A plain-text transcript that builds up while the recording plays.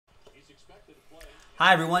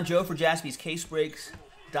Hi everyone, Joe for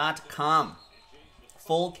JaspysCaseBreaks.com.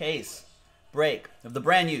 Full case break of the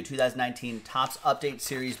brand new 2019 Topps Update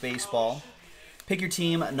Series Baseball. Pick your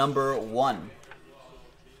team number 1.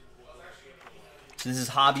 So this is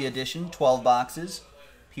Hobby Edition, 12 boxes,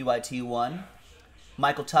 PYT 1.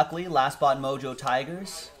 Michael Tuckley, Last Spot Mojo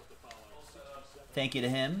Tigers. Thank you to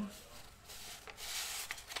him.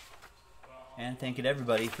 And thank you to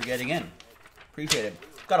everybody for getting in. Appreciate it.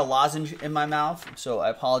 Got a lozenge in my mouth, so I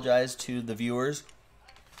apologize to the viewers.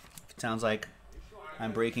 It sounds like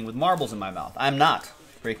I'm breaking with marbles in my mouth. I'm not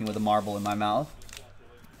breaking with a marble in my mouth.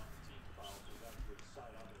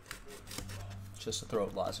 It's just a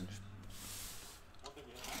throat lozenge.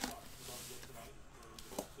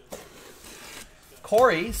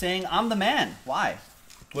 Corey saying, I'm the man. Why?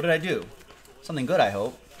 What did I do? Something good, I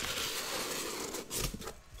hope.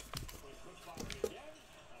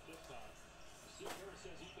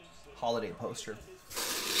 Holiday poster.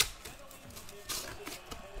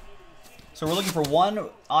 So we're looking for one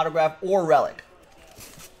autograph or relic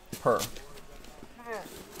per.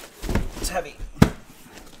 It's heavy.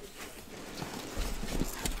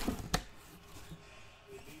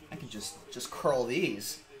 I can just curl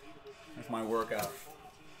these with my workout.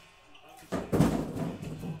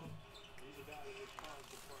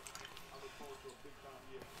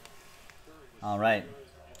 All right.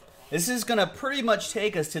 This is going to pretty much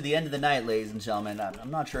take us to the end of the night, ladies and gentlemen. I'm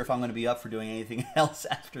not sure if I'm going to be up for doing anything else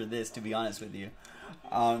after this, to be honest with you.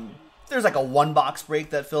 There's like a one-box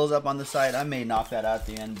break that fills up on the side. I may knock that out at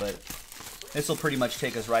the end, but this will pretty much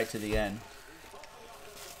take us right to the end.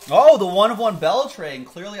 Oh, the 1-of-1 Beltran,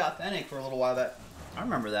 clearly authentic for a little while. I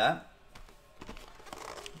remember that.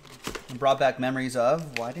 It brought back memories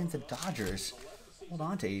of, why didn't the Dodgers hold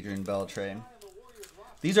on to Adrian Beltran?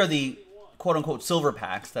 These are the quote-unquote silver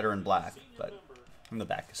packs that are in black, but from the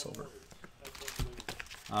back is silver.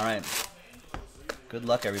 All right. Good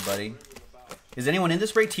luck, everybody. Is anyone in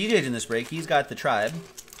this break? TJ's in this break. He's got the Tribe.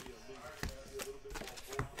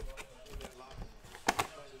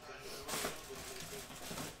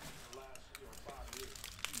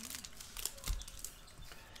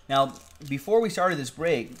 Now, before we started this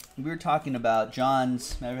break, we were talking about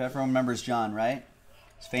John's, everyone remembers John, right?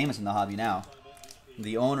 He's famous in the hobby now.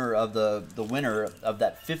 The owner of the winner of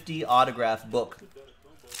that 50 autograph book.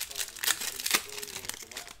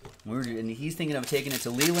 And he's thinking of taking it to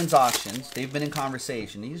Leland's Auctions. They've been in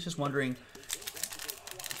conversation. He's just wondering,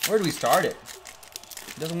 where do we start it?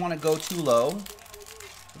 He doesn't want to go too low.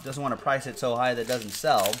 He doesn't want to price it so high that it doesn't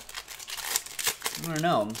sell. I don't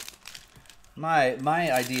know.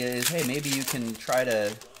 My idea is, hey, maybe you can try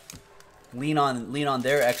to lean on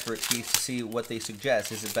their expertise to see what they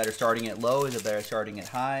suggest. Is it better starting it low? Is it better starting it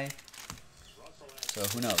high? So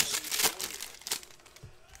who knows?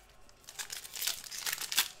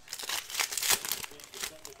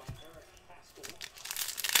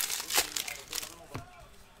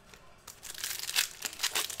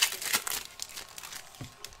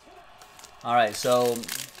 All right, so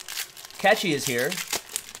Catchy is here.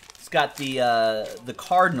 He's got the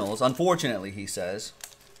Cardinals. Unfortunately, he says.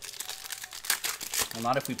 Well,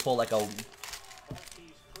 not if we pull like a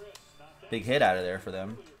big hit out of there for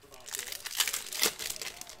them.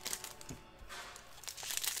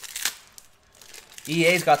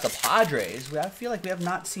 EA's got the Padres. I feel like we have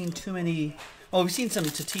not seen too many. Well, we've seen some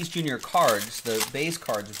Tatis Jr. cards, the base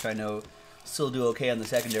cards, which I know still do okay on the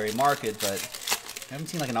secondary market, but I haven't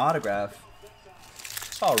seen like an autograph.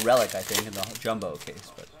 I saw a relic, I think, in the jumbo case,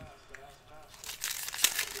 but.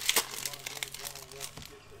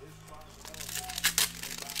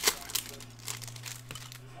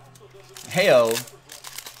 Heyo.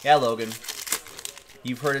 Yeah, Logan.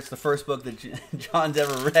 You've heard it's the first book that John's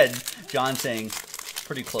ever read. John saying,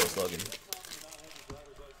 pretty close, Logan.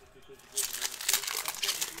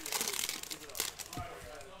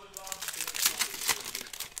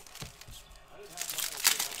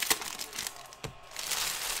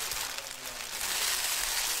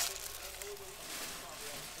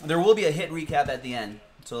 There will be a hit recap at the end.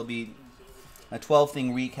 So it'll be a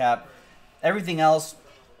 12-thing recap. Everything else,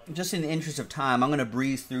 just in the interest of time, I'm going to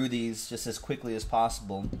breeze through these just as quickly as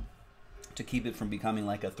possible to keep it from becoming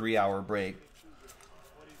like a 3-hour break.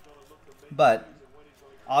 But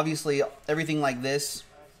obviously, everything like this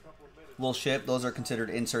will ship. Those are considered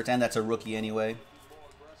inserts, and that's a rookie anyway.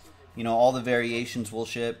 You know, all the variations will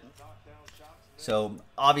ship. So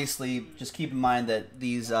obviously, just keep in mind that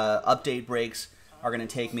these update breaks are going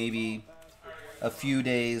to take maybe a few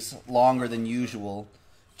days longer than usual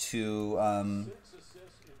to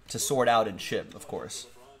sort out and ship, of course.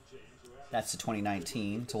 That's the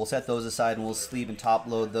 2019. So we'll set those aside and we'll sleeve and top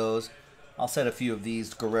load those. I'll set a few of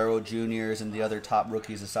these Guerrero Juniors and the other top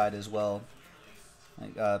rookies aside as well.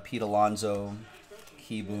 Like Pete Alonso,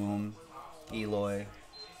 Keyboom, Eloy,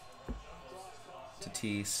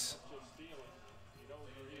 Tatis.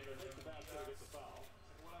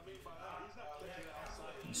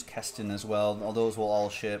 There's Keston as well. All those will all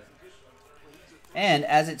ship. And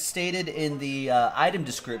as it's stated in the item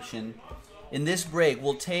description, in this break,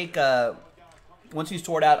 we'll take, once we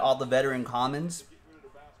sort out all the veteran commons,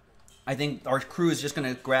 I think our crew is just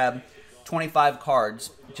going to grab 25 cards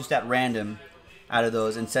just at random out of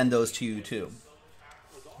those and send those to you too.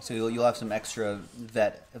 So you'll have some extra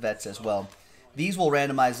vets as well. These will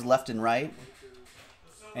randomize left and right.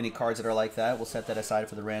 Any cards that are like that, we'll set that aside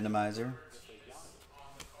for the randomizer.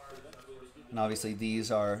 And obviously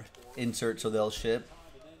these are inserts, so they'll ship.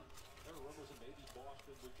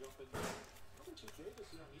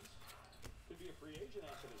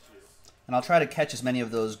 And I'll try to catch as many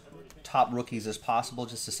of those top rookies as possible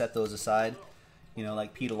just to set those aside. You know,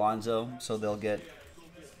 like Pete Alonso, so they'll get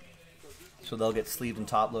sleeved and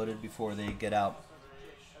top loaded before they get out.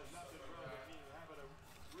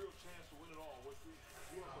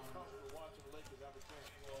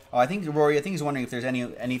 Oh, I think Rory, I think he's wondering if there's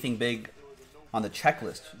anything big on the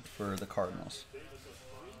checklist for the Cardinals.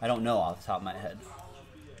 I don't know off the top of my head.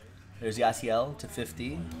 There's Yasiel to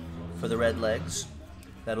 50 for the Red Legs.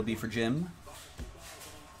 That'll be for Jim.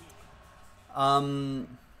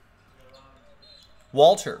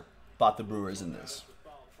 Walter bought the Brewers in this.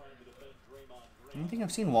 I don't think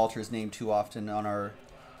I've seen Walter's name too often on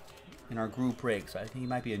in our group breaks. I think he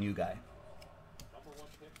might be a new guy.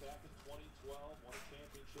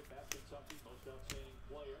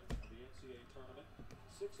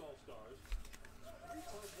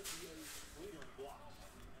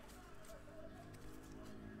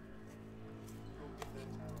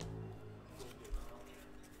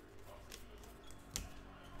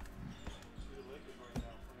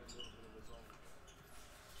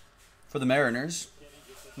 For the Mariners,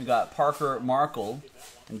 we got Parker Markle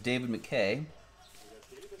and David McKay.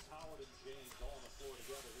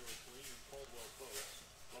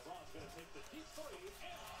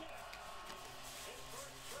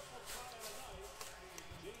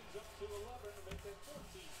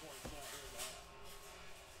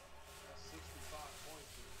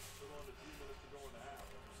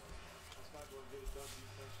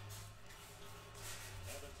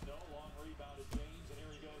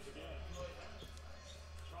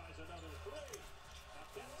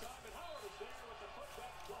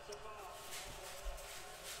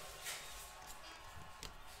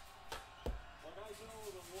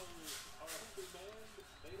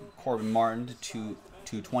 Corbin Martin to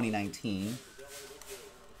 2019.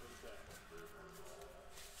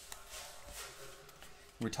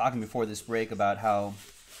 We were talking before this break about how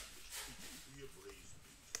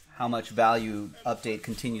much value Update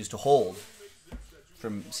continues to hold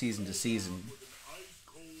from season to season.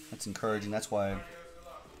 That's encouraging. That's why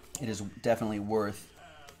it is definitely worth,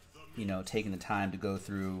 you know, taking the time to go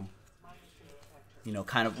through, you know,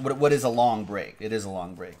 kind of what is a long break. It is a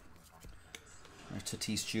long break. There's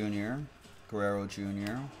Tatis Jr., Guerrero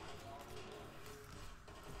Jr.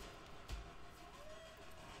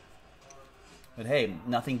 But hey,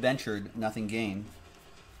 nothing ventured, nothing gained.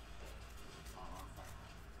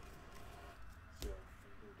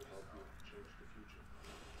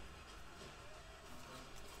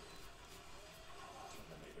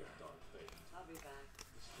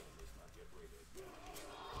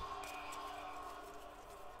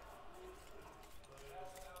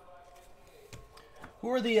 Who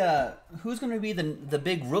are the who's going to be the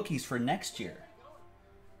big rookies for next year?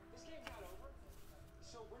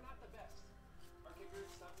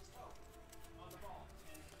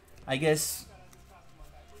 I guess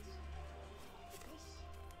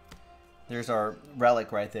there's our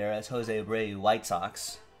relic right there. That's Jose Abreu, White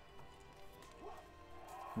Sox.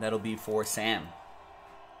 That'll be for Sam.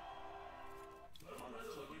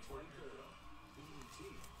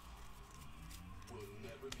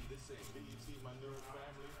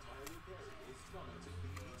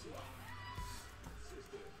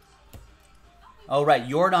 Oh, right.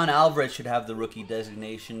 Yordan Alvarez should have the rookie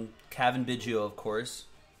designation. Kevin Biggio, of course.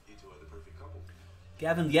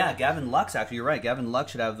 Gavin Lux, actually. You're right. Gavin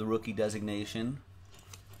Lux should have the rookie designation.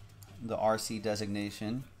 The RC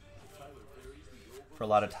designation. For a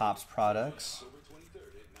lot of Topps products.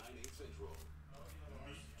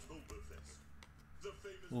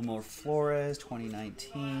 Wilmer Flores,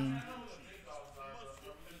 2019.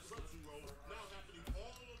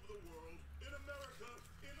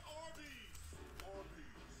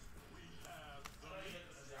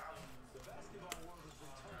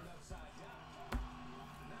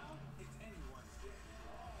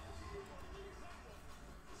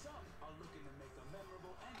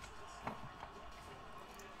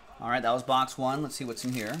 All right, that was box 1. Let's see what's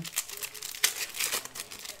in here.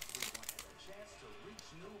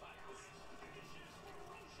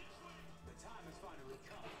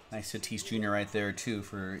 Nice Tatis Jr. right there, too,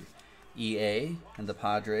 for EA and the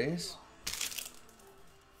Padres.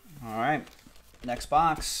 All right, next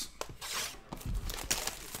box.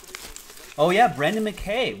 Oh, yeah, Brendan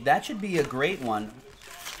McKay. That should be a great one.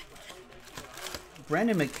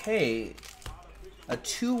 Brendan McKay, a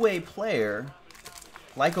two-way player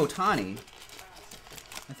like Ohtani.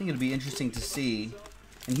 I think it'd be interesting to see.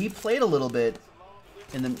 And he played a little bit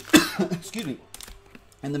in the excuse me,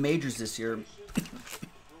 in the majors this year.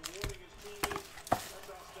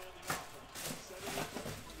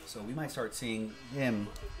 So we might start seeing him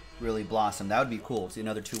really blossom. That would be cool. See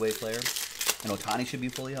another two-way player. And Ohtani should be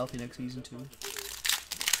fully healthy next season too.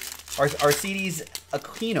 Arcides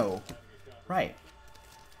Aquino. Right.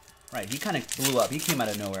 Right. He kind of blew up. He came out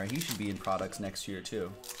of nowhere. He should be in products next year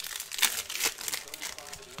too.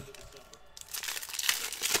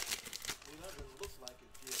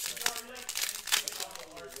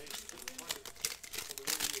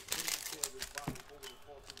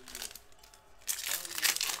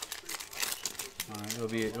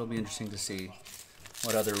 It'll be interesting to see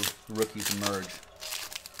what other rookies emerge.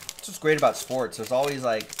 It's what's great about sports. There's always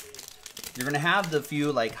like you're gonna have the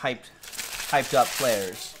few like hyped up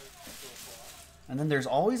players, and then there's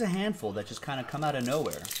always a handful that just kind of come out of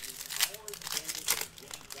nowhere.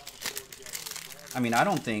 I mean, I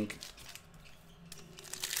don't think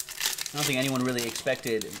anyone really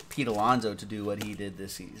expected Pete Alonso to do what he did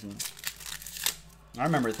this season. I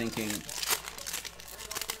remember thinking,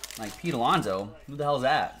 like, Pete Alonso, who the hell is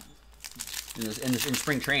that? In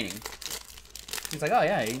spring training. He's like, oh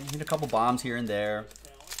yeah, he hit a couple bombs here and there.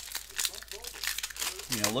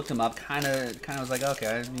 You know, looked him up, kind of was like,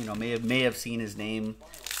 okay, you know, may have seen his name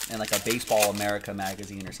in like a Baseball America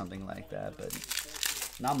magazine or something like that, but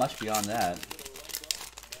not much beyond that.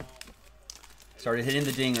 Started hitting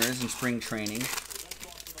the dingers in spring training.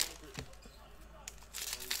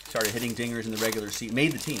 Started hitting dingers in the regular season.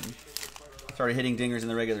 Made the team. Started hitting dingers in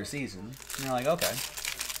the regular season. And you're like, okay.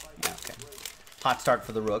 Yeah, okay. Hot start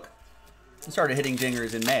for the Rook. And started hitting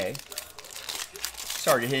dingers in May.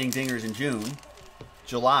 Started hitting dingers in June,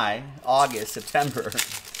 July, August, September.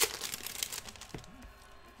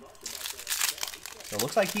 So it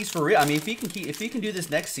looks like he's for real. I mean, if he can do this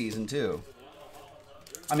next season too.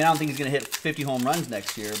 I mean, I don't think he's going to hit 50 home runs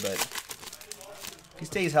next year, but if he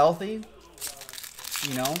stays healthy,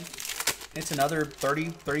 you know, hits another 30,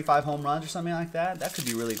 35 home runs or something like that, that could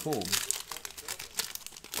be really cool.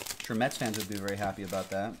 I'm sure Mets fans would be very happy about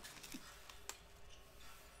that.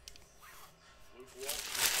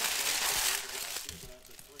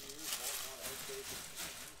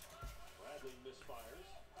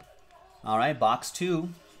 All right, box 2.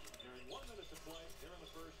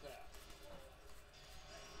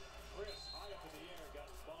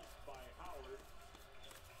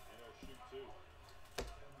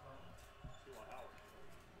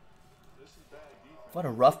 What a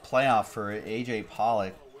rough playoff for A.J.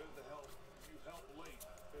 Pollock.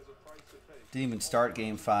 Didn't even start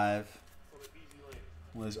Game 5.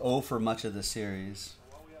 Was 0 for much of the series.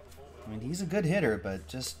 I mean, he's a good hitter, but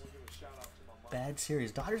just bad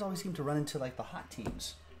series. Dodgers always seem to run into like the hot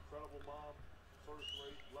teams.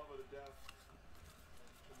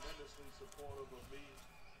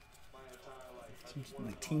 Seems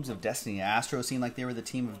like teams of destiny. Astros seemed like they were the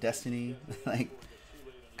team of destiny like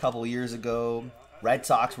a couple years ago. Red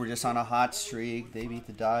Sox were just on a hot streak. They beat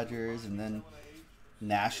the Dodgers, and then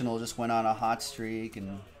National just went on a hot streak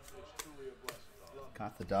and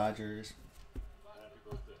got the Dodgers.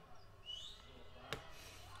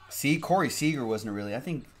 See, Corey Seager wasn't really. I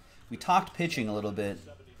think we talked pitching a little bit,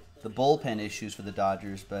 the bullpen issues for the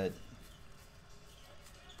Dodgers, but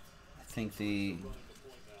I think the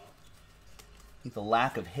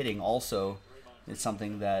lack of hitting also is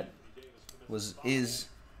something that was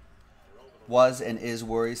and is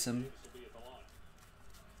worrisome.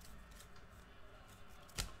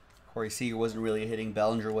 Corey Seager wasn't really hitting.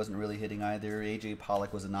 Bellinger wasn't really hitting either. A.J.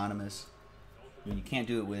 Pollock was anonymous. I mean, you can't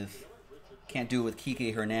do it with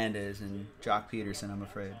Kike Hernandez and Jock Peterson, I'm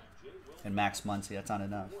afraid, and Max Muncy. That's not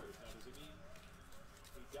enough.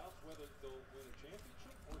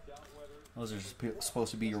 Those are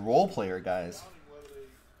supposed to be your role player guys.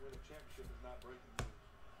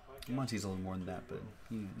 Muncy's a little more than that, but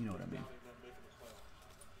you know what I mean.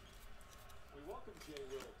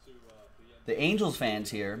 The Angels fans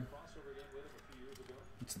here,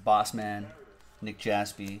 it's the boss man, Nick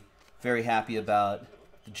Jaspy, very happy about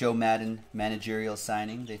the Joe Madden managerial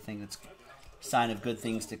signing. They think it's a sign of good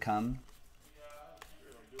things to come.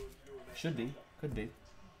 Should be. Could be.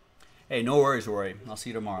 Hey, no worries, Rory. I'll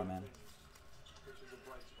see you tomorrow, man.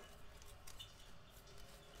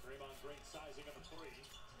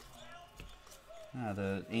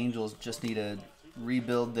 The Angels just need to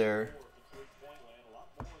rebuild their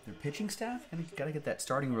pitching staff. Got to get that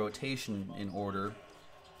starting rotation in order.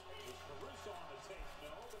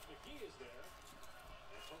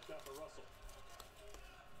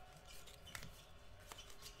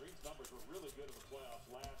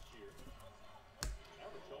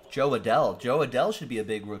 Joe Adell. Joe Adell should be a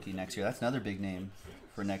big rookie next year. That's another big name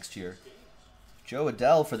for next year. Joe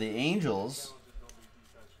Adell for the Angels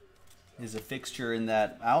is a fixture in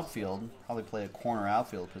that outfield. Probably play a corner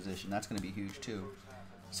outfield position. That's going to be huge too.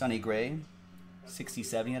 Sonny Gray,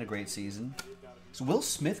 67. He had a great season. Is Will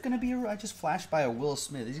Smith going to be I just flashed by a Will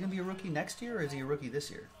Smith. Is he going to be a rookie next year, or is he a rookie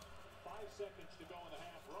this year?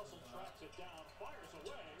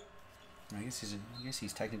 I guess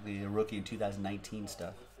he's technically a rookie in 2019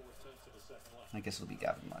 stuff. I guess it'll be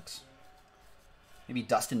Gavin Lux. Maybe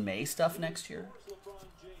Dustin May stuff next year.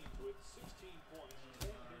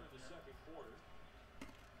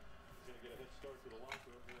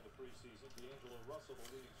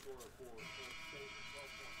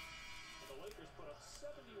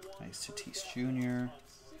 Nice Tatis Jr.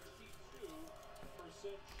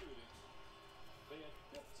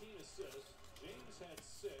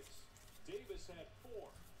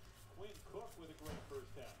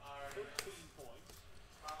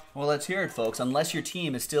 Well, let's hear it, folks. Unless your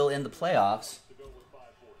team is still in the playoffs,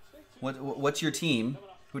 what's your team?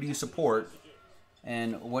 Who do you support?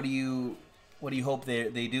 And what do you hope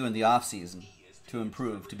they do in the offseason to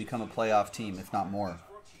improve, to become a playoff team, if not more?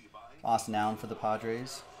 Austin Allen for the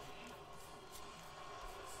Padres.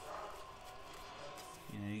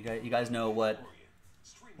 You guys know what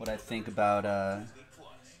I think about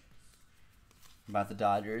the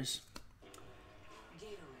Dodgers.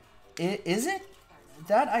 Is it?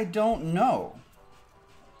 That I don't know.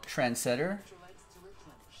 Trendsetter.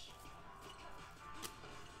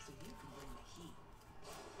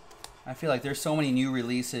 I feel like there's so many new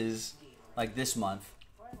releases like this month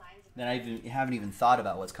that I haven't even thought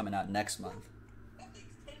about what's coming out next month.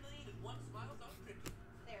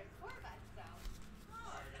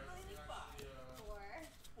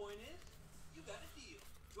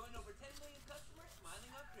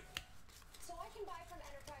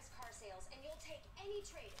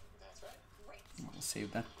 I'll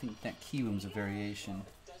save that. I think that key room's a variation.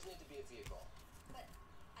 But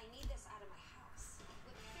I need this out of my house.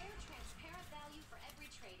 With fair, transparent value for every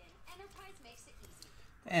trade-in, Enterprise makes it easy.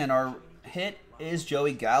 And our hit is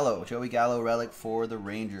Joey Gallo. Joey Gallo relic for the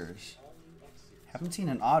Rangers. Haven't seen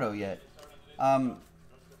an auto yet. How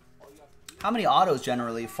many autos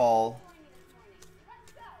generally fall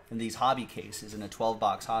in these hobby cases in a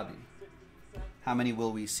 12-box hobby? How many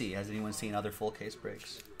will we see? Has anyone seen other full case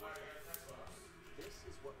breaks?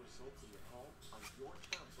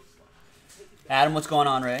 Adam, what's going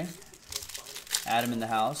on, Ray? Adam in the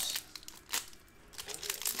house.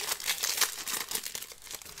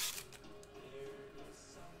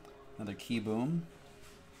 Another key boom.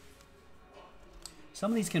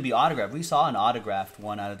 Some of these can be autographed. We saw an autographed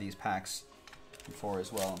one out of these packs before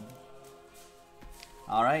as well.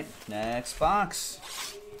 All right, next box.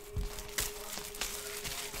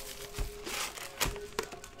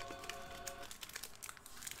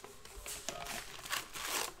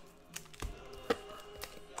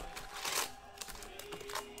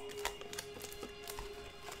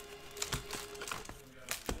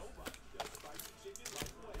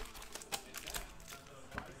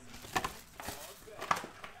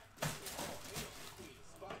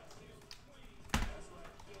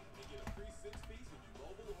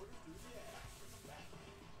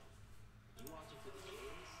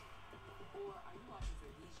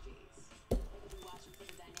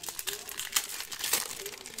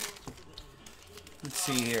 Let's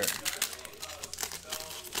see here.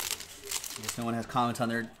 I guess no one has comments on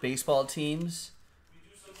their baseball teams.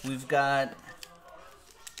 We've got.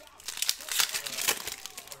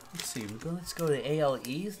 Let's see. Let's go to the AL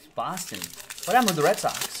East. Boston. What happened with the Red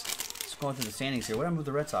Sox? Just going through the standings here. What happened with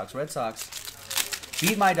the Red Sox? Red Sox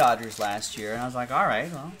beat my Dodgers last year, and I was like, all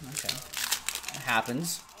right, well, okay, it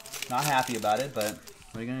happens. Not happy about it, but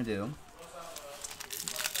what are you gonna do?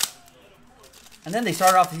 And then they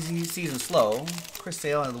started off the season slow. Chris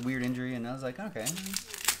Sale had a weird injury, and I was like, okay,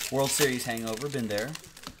 World Series hangover, been there.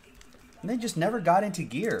 And they just never got into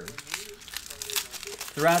gear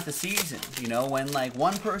throughout the season. You know, when like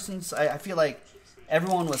one person's, I feel like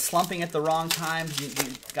everyone was slumping at the wrong times.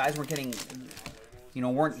 The guys weren't getting, you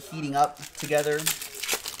know, weren't heating up together.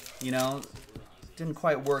 You know, didn't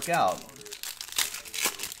quite work out.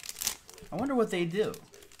 I wonder what they do.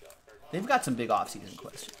 They've got some big offseason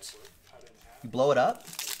questions. You blow it up?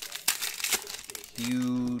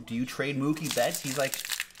 Do you trade Mookie Betts? He's like,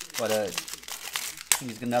 what,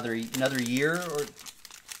 he's another year or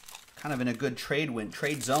kind of in a good trade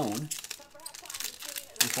zone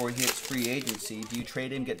before he hits free agency. Do you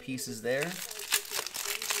trade him, get pieces there?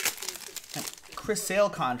 Chris Sale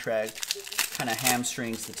contract kind of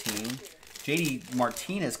hamstrings the team. JD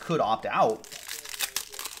Martinez could opt out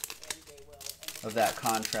of that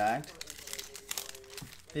contract.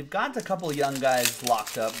 They've got a couple of young guys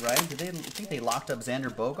locked up, right? I think they locked up Xander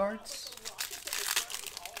Bogaerts?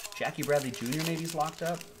 Jackie Bradley Jr. maybe's locked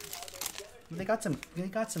up. They got some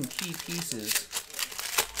key pieces,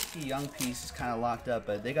 key young pieces kind of locked up,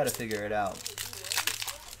 but they got to figure it out.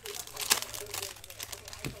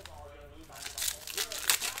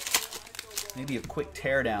 Maybe a quick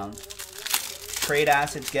teardown. Trade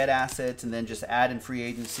assets, get assets, and then just add in free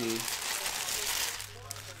agency.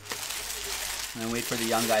 And then wait for the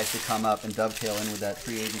young guys to come up and dovetail in with that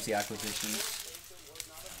free agency acquisition.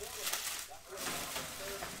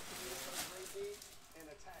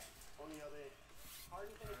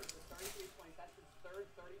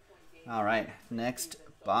 All right, next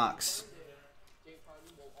box.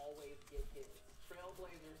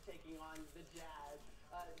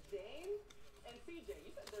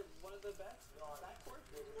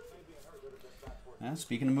 Yeah,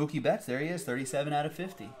 speaking of Mookie Betts, there he is, 37 out of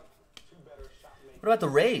 50. What about the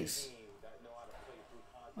Rays?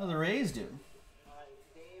 What do the Rays do?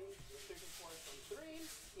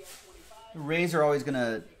 The Rays are always going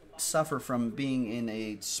to suffer from being in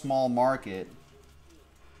a small market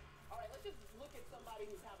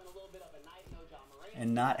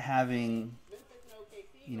and not having,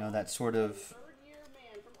 you know, that sort of...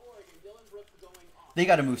 They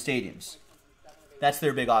got to move stadiums. That's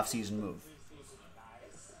their big offseason move.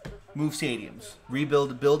 Move stadiums.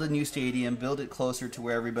 Build a new stadium, build it closer to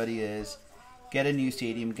where everybody is, get a new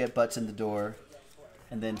stadium, get butts in the door,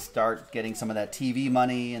 and then start getting some of that TV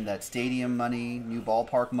money and that stadium money, new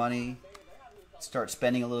ballpark money, start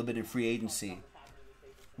spending a little bit in free agency.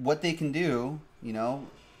 What they can do, you know,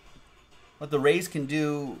 what the Rays can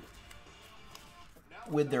do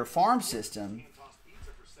with their farm system,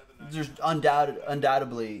 there's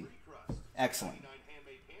undoubtedly excellent,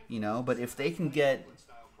 you know, but if they can get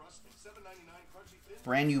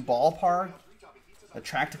brand new ballpark,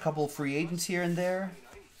 attract a couple of free agents here and there,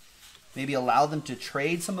 maybe allow them to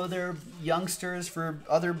trade some of their youngsters for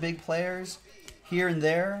other big players here and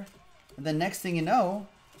there, and then next thing you know,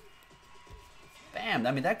 bam,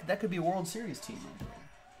 I mean, that could be a World Series team right there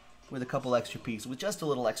with a couple extra pieces, with just a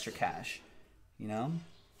little extra cash, you know?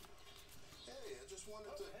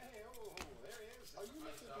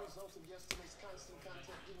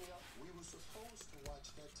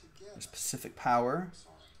 There's Pacific Power,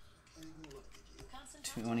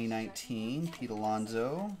 2019, Pete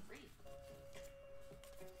Alonso.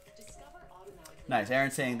 Nice.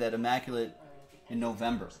 Aaron's saying that Immaculate in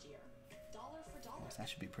November. Yes, that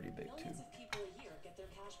should be pretty big too. I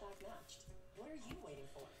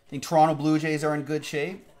think Toronto Blue Jays are in good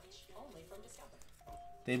shape.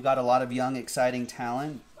 They've got a lot of young, exciting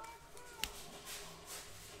talent.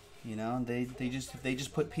 You know, they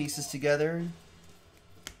just put pieces together.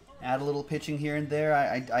 Add a little pitching here and there.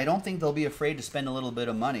 I don't think they'll be afraid to spend a little bit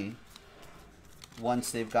of money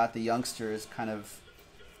once they've got the youngsters, kind of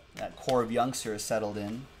that core of youngsters settled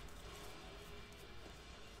in.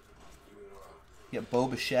 You got Bo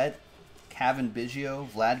Bichette, Kevin Biggio,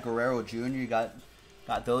 Vlad Guerrero Jr. You got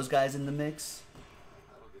those guys in the mix.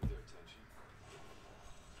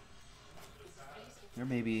 There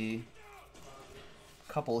may be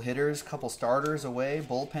a couple hitters, couple starters away,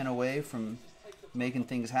 bullpen away from making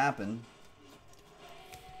things happen.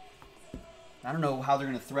 I don't know how they're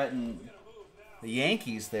going to threaten the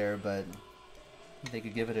Yankees there, but they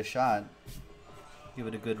could give it a shot. Give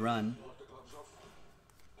it a good run.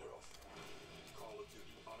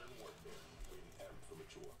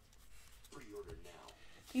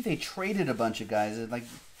 I think they traded a bunch of guys,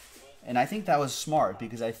 and I think that was smart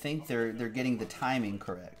because I think they're getting the timing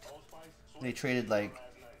correct. They traded like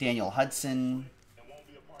Daniel Hudson.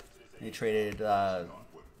 They traded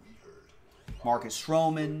Marcus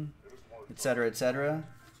Stroman, etc., etc.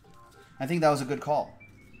 I think that was a good call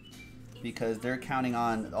because they're counting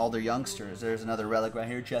on all their youngsters. There's another relic right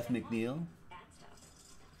here, Jeff McNeil.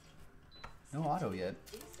 No auto yet.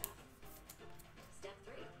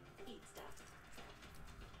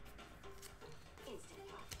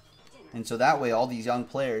 And so that way all these young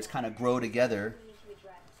players kind of grow together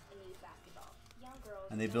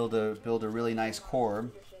and they build a really nice core.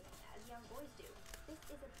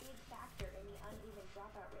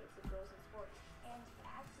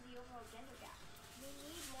 the overall gender gap. We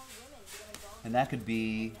need more women to get involved. And that could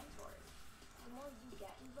be Mentors. The more you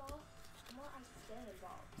get involved, the more I stay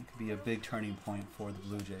involved. that could be a big turning point for the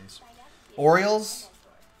Blue Jays. Sign up to be a Orioles,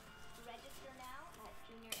 mentor. Register now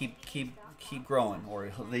at keep growing.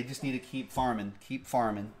 Orioles, they just need to keep farming. Keep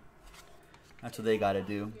farming. That's what they got to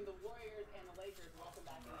do. The Warriors and the Lakers. Welcome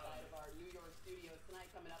back inside of our New York studios tonight.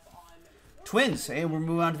 Coming up on Twins. Hey, we're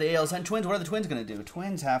moving on to the ALS and Twins. What are the Twins going to do?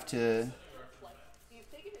 Twins have to. he's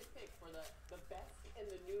taking his pick for the best in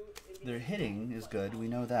the new Their hitting is good. We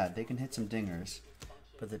know that. They can hit some dingers.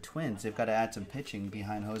 But the Twins, they've got to add some pitching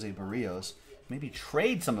behind Jose Barrios. Maybe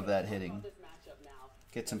trade some of that hitting.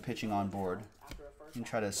 Get some pitching on board. And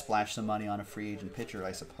try to splash some money on a free agent pitcher,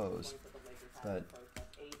 I suppose. But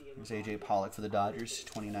here's A.J. Pollock for the Dodgers,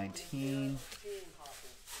 2019.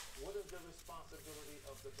 What is the responsibility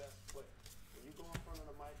of the best player? When you go in front of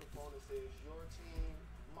the microphone and say, it's your team,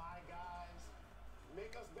 my guys,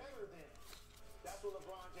 make us better then. That's what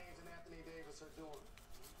LeBron James and Anthony Davis are doing.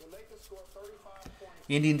 The Lakers scored 35 points.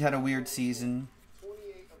 The Indians had a weird season.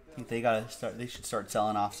 28 of I think they should start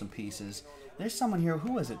selling off some pieces. There's someone here,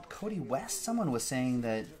 who was it? Cody West? Someone was saying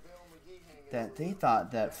that they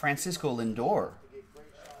thought that Francisco Lindor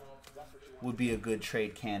would be a good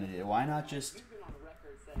trade candidate. Why not just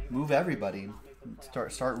move everybody,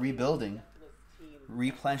 start rebuilding,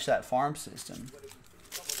 replenish that farm system?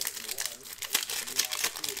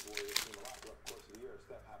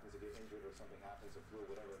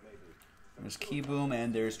 There's Keyboom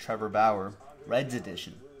and there's Trevor Bauer, Reds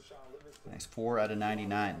edition. Nice, 4 out of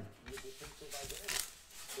 99.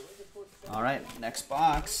 All right, next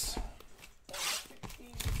box.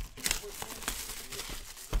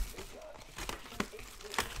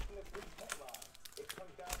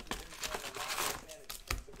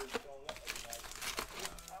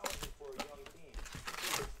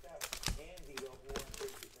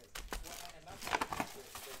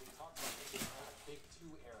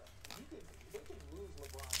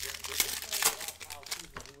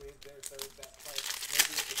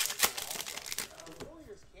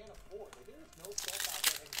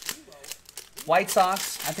 White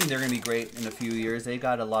Sox, I think they're going to be great in a few years. They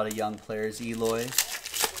got a lot of young players, Eloy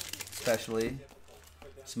especially.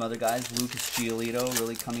 Some other guys, Lucas Giolito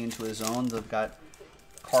really coming into his own. They've got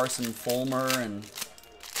Carson Fulmer and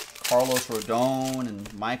Carlos Rodon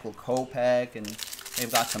and Michael Kopech, and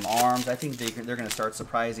they've got some arms. I think they're going to start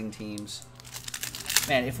surprising teams.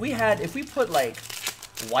 Man, if we put like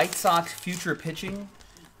White Sox future pitching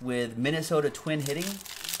with Minnesota Twin hitting,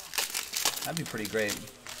 that'd be pretty great.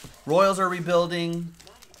 Royals are rebuilding.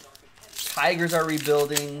 Tigers are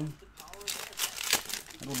rebuilding.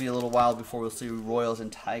 It'll be a little while before we'll see Royals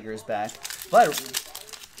and Tigers back. But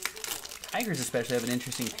Tigers especially have an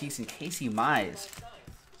interesting piece in Casey Mize,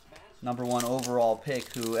 #1 overall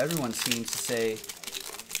pick, who everyone seems to say,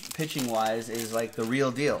 pitching-wise, is like the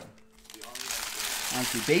real deal.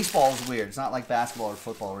 Honestly, baseball is weird. It's not like basketball or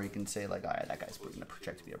football where you can say, like, all right, that guy's going to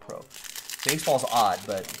project to be a pro. Baseball's odd,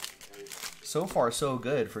 but so far so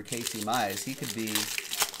good for Casey Mize. He could be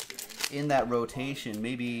in that rotation,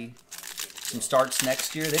 maybe some starts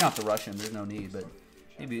next year. They don't have to rush him. There's no need, but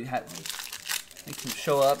maybe they can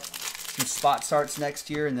show up, some spot starts next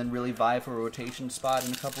year, and then really vie for a rotation spot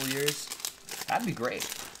in a couple of years. That'd be great.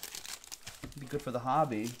 It'd be good for the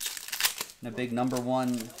hobby. And a big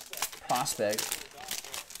 #1 prospect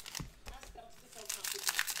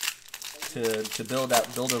to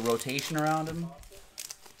build a rotation around him.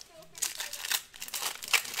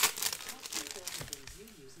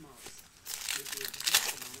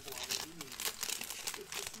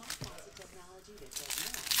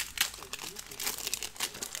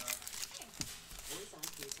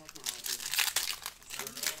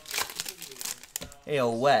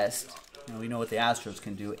 AL West, we know what the Astros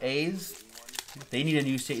can do. A's, they need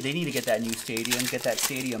they need to get that new stadium, get that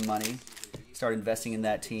stadium money, start investing in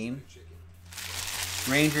that team.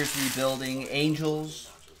 Rangers rebuilding, Angels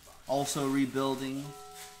also rebuilding.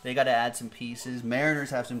 They got to add some pieces.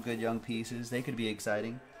 Mariners have some good young pieces. They could be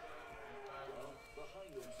exciting.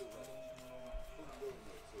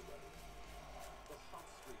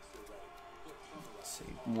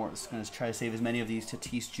 Let's going to try to save as many of these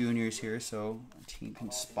Tatis Juniors here so a team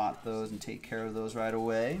can spot those and take care of those right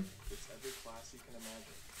away.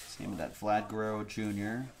 Same with that Vlad Guerrero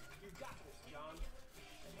Jr.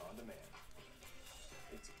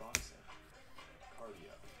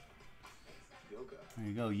 There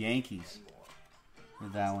you go, Yankees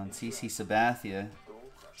with that one. CC Sabathia.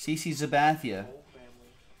 CC Sabathia.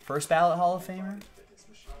 First ballot Hall of Famer?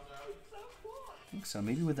 I think so.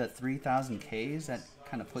 Maybe with that 3,000 Ks, that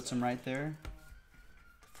kind of puts him right there.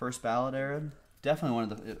 First ballot Arab. Definitely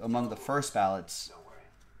one of the among the first ballots,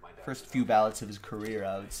 first few ballots of his career,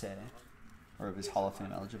 I would say, or of his Hall of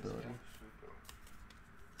Fame eligibility.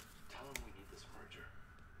 Tell him we need this merger.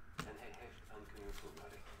 And hey, I'm coming for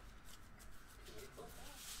buddy.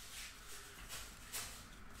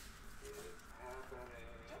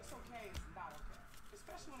 Just okay is not okay,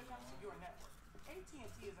 especially when it comes to your network. AT&T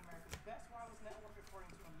is America's best wireless network according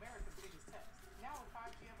to America's biggest test. Now with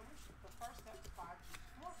 5G evolution, the first step to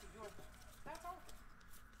 5G. More for your thing. That's all.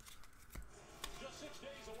 Just 6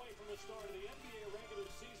 days away from the start of the NBA regular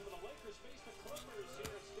season, the Lakers face the Clippers here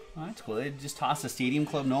at Stadium. Oh, that's cool. They just tossed the Stadium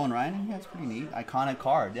Club Nolan Ryan. Yeah, that's pretty neat. Iconic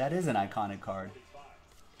card. That is an iconic card.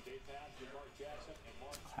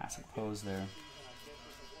 Classic pose there.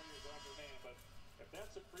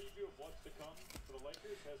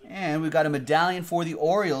 And we've got a medallion for the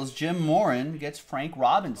Orioles. Jim Morin gets Frank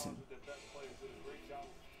Robinson.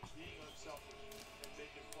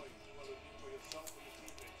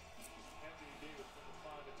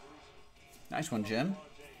 Nice one, Jim.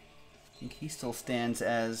 I think he still stands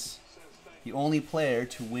as the only player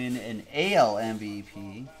to win an AL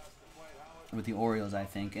MVP with the Orioles, I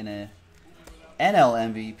think, and a NL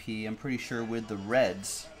MVP, I'm pretty sure, with the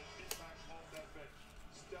Reds.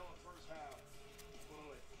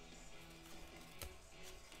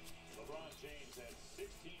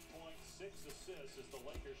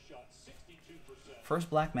 First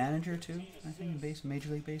black manager, too, I think, in Major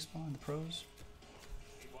League Baseball, in the pros.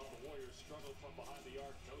 While the Warriors struggle from behind the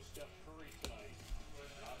arc, no Steph Curry tonight.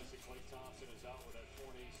 Obviously, Klay Thompson is out with that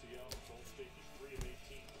torn ACL. Gold State is 3 of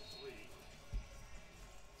 18 for 3.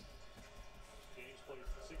 Games played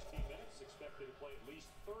 16 minutes. Expected to play at least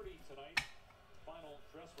 30 tonight. Final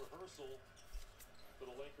dress rehearsal for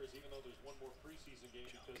the Lakers, even though there's one more preseason game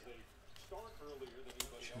because they start earlier than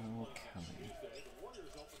anybody else playing next Tuesday. The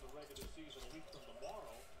Warriors open the regular season a week from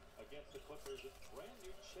tomorrow against the Clippers at brand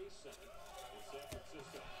new Chase Center in San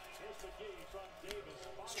Francisco. Here's McGee from Davis.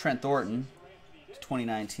 It's Trent Thornton. It's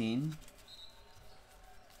 2019.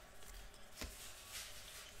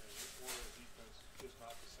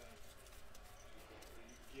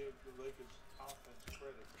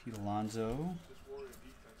 Pete Alonso.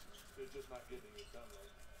 They're just not getting it done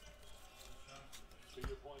right. To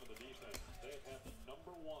your point on the defense, they have had the #1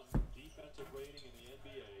 defensive rating in the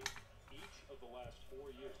NBA each of the last 4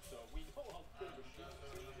 years. So we know how good of a shooting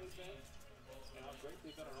team they've been and how great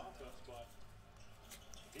they've been on offense, but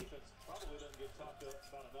defense probably doesn't get talked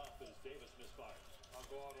about enough as Davis misfires. I'll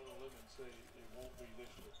go out on a limb and say it won't be this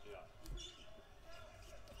year. Yeah.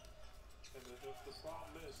 And the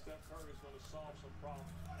problem is Steph Curry is going to solve some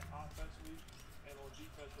problems offensively and on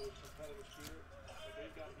defense with competitive spirit. But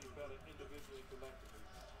they've got to be better individually, collectively,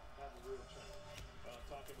 have a real chance.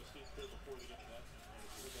 Talking with Steve Kerr before the internet, and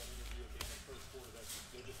if you heard that interview at the end of the first quarter, that's his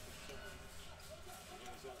biggest concern.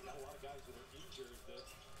 He's got a lot of guys that are injured that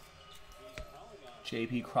he's counting on.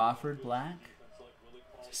 J.P. Crawford, black.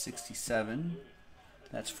 67.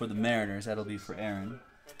 That's for the Mariners. That'll be for Aaron.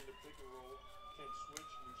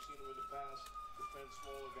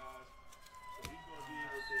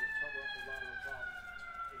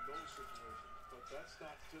 That's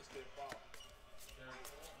not just their problem.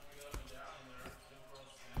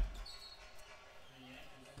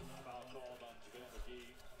 Foul called on JaVale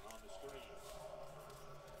McGee on the screen.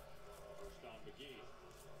 First on McGee.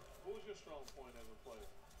 What was your strong point as a player?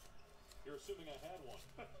 You're assuming I had one.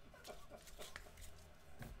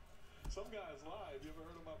 Some guys lie. Have you ever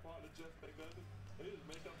heard of my partner Jeff McDonough? They just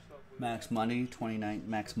make up stuff. Max Muncy,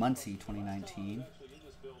 2019.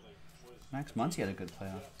 Max Muncy had a good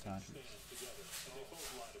playoff. Dodgers.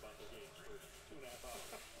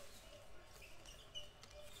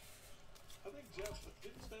 I think Jeff,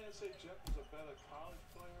 didn't Stan say Jeff was a better college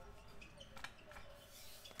player?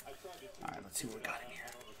 I tried to. All right, let's see what we got in here.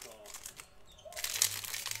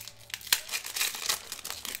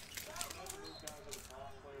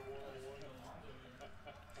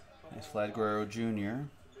 Nice Vlad Guerrero Jr.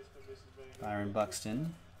 Byron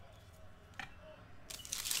Buxton.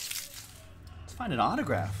 Let's find an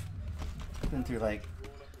autograph. Been through like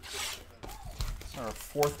our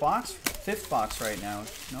 4th box, 5th box right now.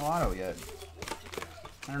 No auto yet.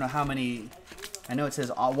 I don't know how many. I know it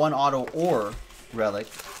says 1 auto or relic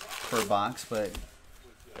per box, but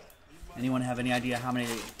anyone have any idea how many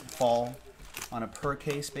fall on a per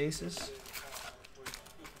case basis?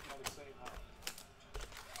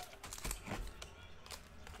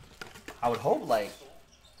 I would hope like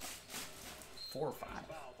 4 or 5.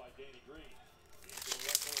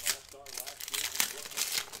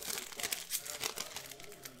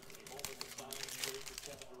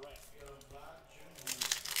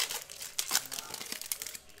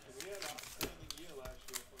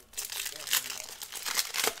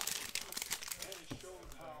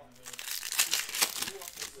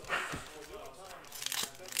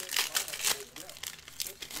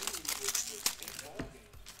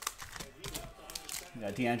 We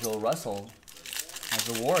got D'Angelo Russell as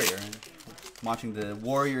a Warrior. Watching the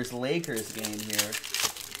Warriors-Lakers game here.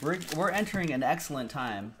 We're entering an excellent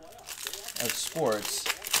time of sports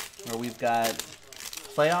where we've got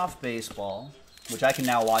playoff baseball, which I can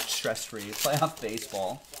now watch stress-free. Playoff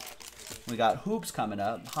baseball. We got hoops coming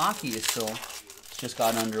up. Hockey is still just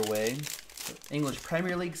got underway. English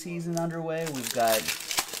Premier League season underway. We've got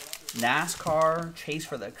NASCAR, Chase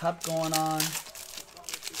for the Cup going on.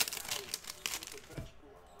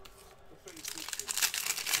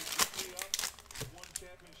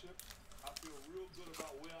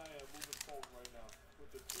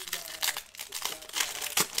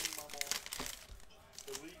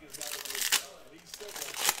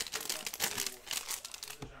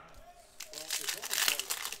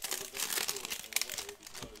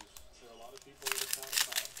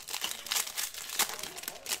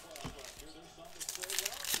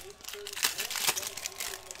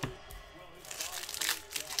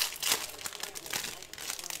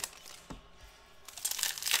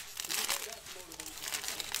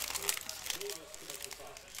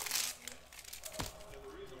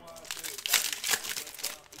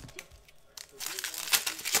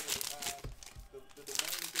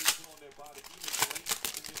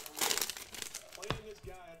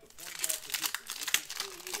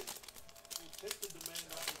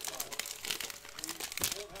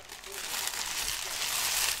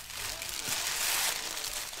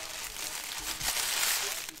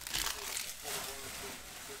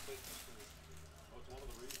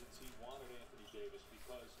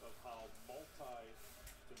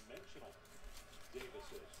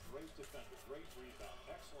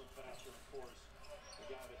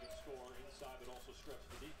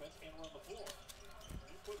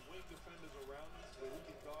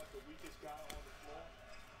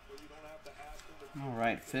 All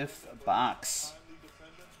right, fifth box.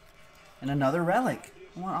 And another relic.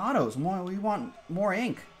 We want autos. We want more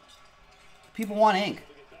ink. People want ink.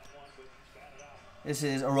 This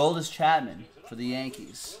is Aroldis Chapman for the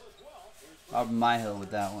Yankees. Robert Myhill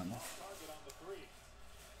with that one.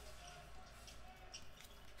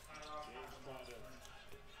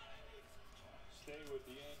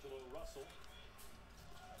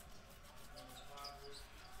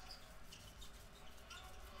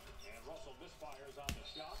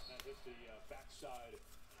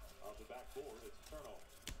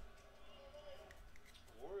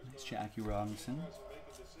 It's Jackie Robinson.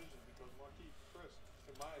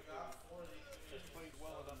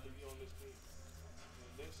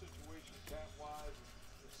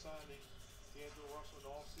 Signing D'Angelo Russell in the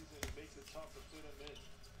offseason, it makes it tough to fit him in.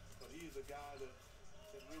 But he is a guy that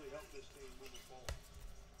can really help this team moving forward.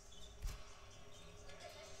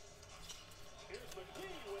 Here's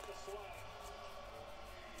McGee with the slam.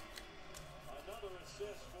 Another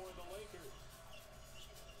assist for the Lakers.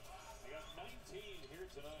 They got 19 here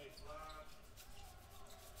tonight.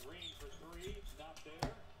 Green for three, not there.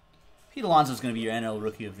 Pete Alonso's going to be your NL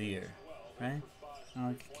Rookie of the Year, right?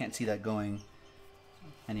 I can't see that going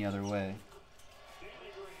any other way.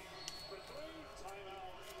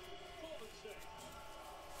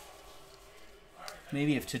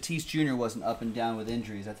 Maybe if Tatis Jr. wasn't up and down with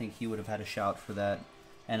injuries, I think he would have had a shout for that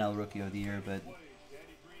NL Rookie of the Year. But I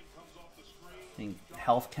think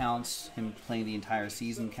health counts. Him playing the entire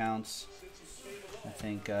season counts. I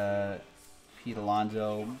think Pete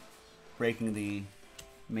Alonso breaking the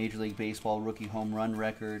Major League Baseball rookie home run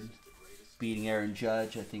record, beating Aaron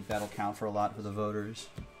Judge. I think that'll count for a lot for the voters.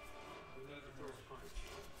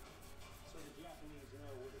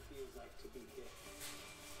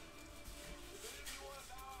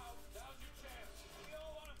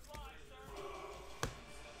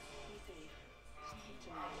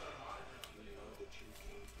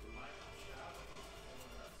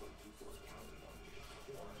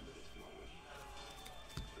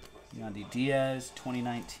 Yandy Diaz,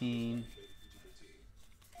 2019.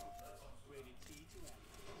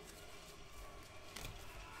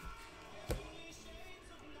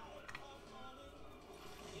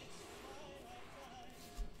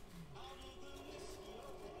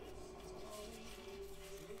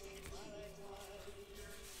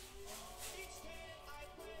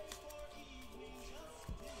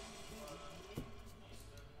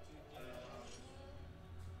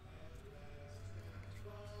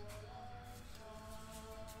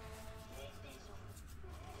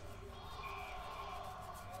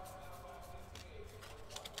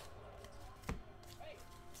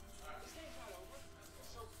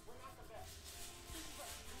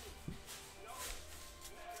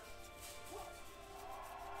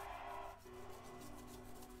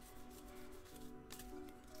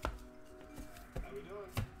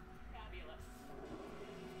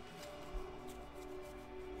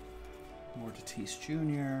 Tatis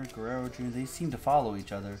Jr., Guerrero Jr. They seem to follow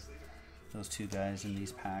each other, those two guys in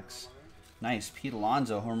these packs. Nice. Pete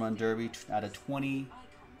Alonso, Home Run Derby out of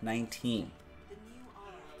 2019.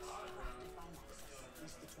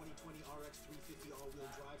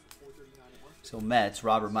 So Mets,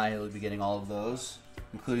 Robert Mayo will be getting all of those,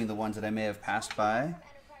 including the ones that I may have passed by.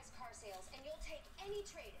 Enterprise car sales, and you'll take any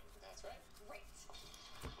trade-in. That's right. Great.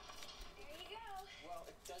 There you go. Well,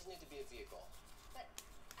 it does need to be a vehicle. But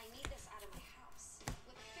I need this out of my house.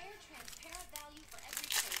 With fair, transparent value for every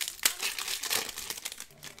trade-in.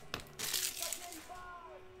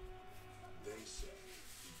 They said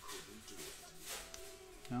you couldn't do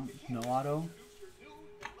it. No, no auto.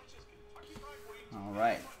 All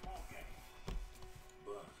right.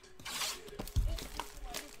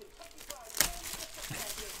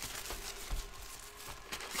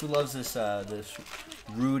 Who loves this this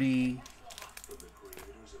Rudy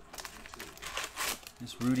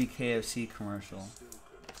KFC commercial?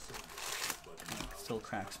 It still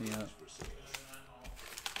cracks me up.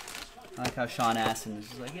 I like how Sean Astin is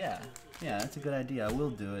just like, yeah, that's a good idea. I will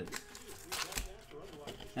do it.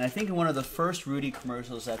 And I think in one of the first Rudy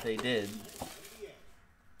commercials that they did,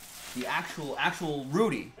 the actual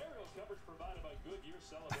Rudy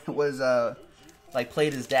was like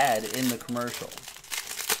played his dad in the commercial.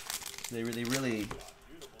 They really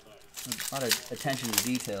a lot of attention to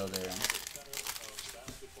detail there.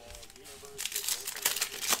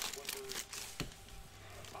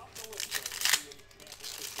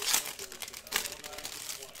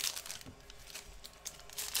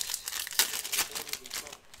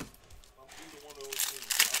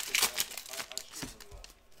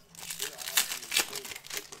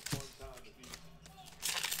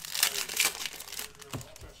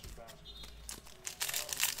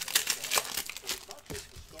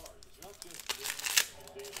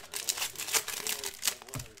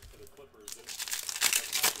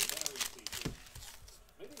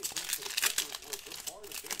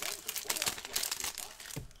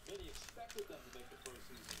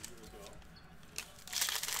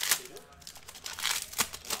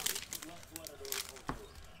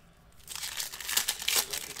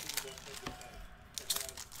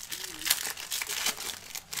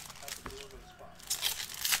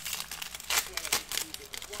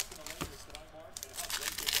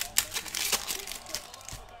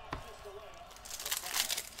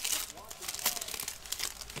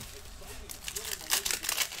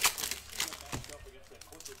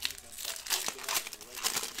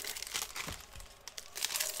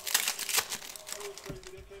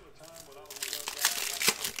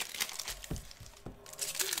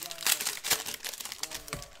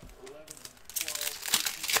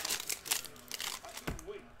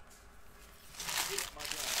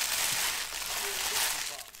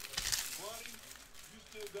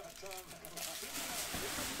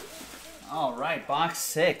 All right, box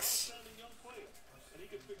 6.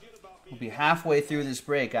 We'll be halfway through this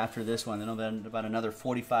break after this one. Then it'll be about another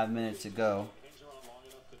 45 minutes to go.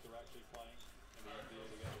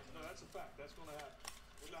 No, that's a fact. That's going to happen.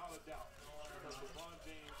 Without a doubt. Because LeBron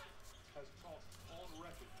James has talked on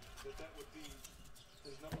record that would be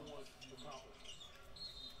his #1 accomplishment.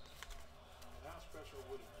 And how special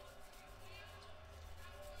would it be?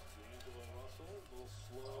 D'Angelo Russell, a little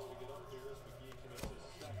slow to get up here as McGee commits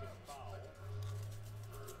his second foul.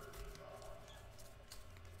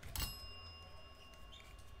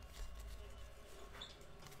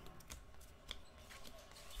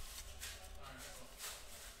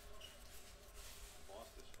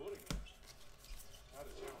 Lost his footing. How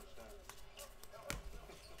to challenge that.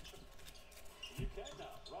 You can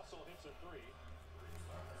now. Russell hits a 3.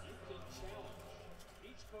 You can challenge.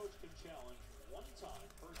 Each coach can challenge one time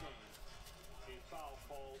per game a foul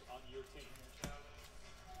called on your team.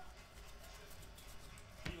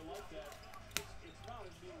 Do you like that? It's not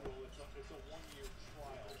a new rule. It's a one-year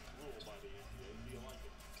trial rule by the NBA. Do you like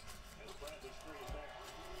it? As Bradley Street is there.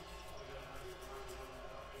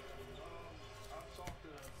 I've talked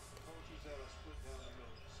to coaches that are split down the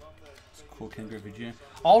middle. Some that think Cool Ken Griffey Jr.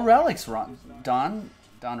 All relics, Don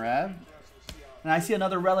Rab. And I see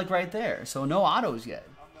another relic right there. So no autos yet.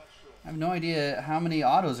 I have no idea how many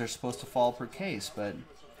autos are supposed to fall per case, but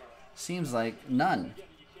seems like none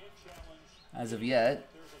as of yet.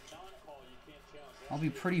 I'll be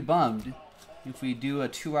pretty bummed if we do a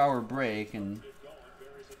 2-hour break and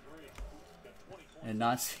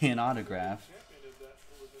not see an autograph.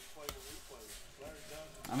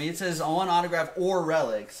 I mean, it says on autograph or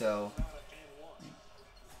relic, so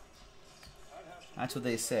that's what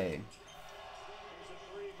they say.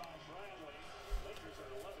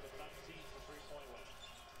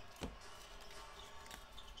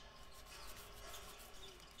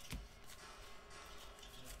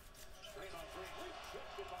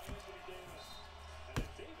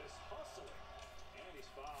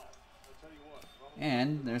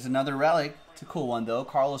 And there's another relic. It's a cool one, though.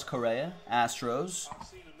 Carlos Correa, Astros.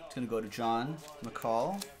 It's going to go to John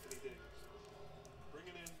McCall.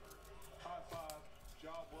 Bring it in. High five.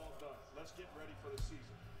 Job well done. Let's get ready for the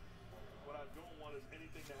season. What I don't want is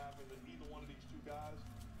anything to happen to either one of these two guys.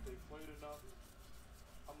 They've played enough.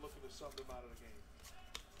 I'm looking to sub them out of the game.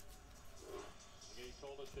 Again, he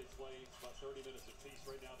told us they play about 30 minutes apiece.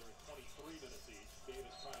 Right now they're at 23 minutes each.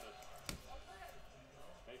 Davis trying to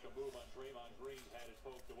make a move on Draymond Green. Had it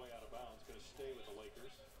poked away out of bounds. Going to stay with the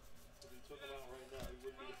Lakers. If he took him out right now, he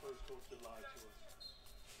wouldn't be the first coach that lied to us.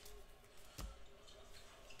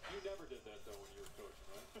 You never did that, though, when you were coaching,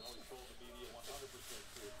 right? You always told the media 100%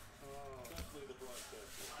 truth. Especially the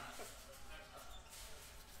broadcasters.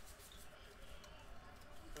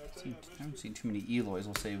 I haven't seen too many Eloys.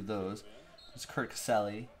 We'll save those. It's Kurt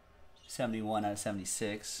Caselli, 71 out of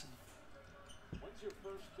 76. When's your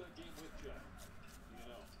first game with Jeff? You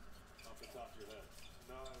know, off the top of your head.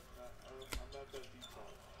 No, I'm not that deep on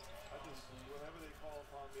it. I just, whenever they call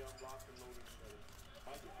upon me, I'm locked and loaded and ready.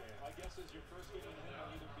 My guess is your first game with him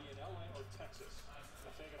will either be in LA or Texas.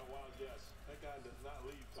 I'm taking a wild guess. That guy does not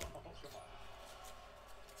leave. Oh, come on.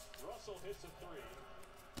 Russell hits a three.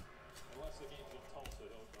 Unless the game's in Tulsa,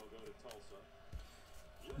 he'll go to Tulsa.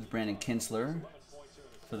 There's Brandon Kinsler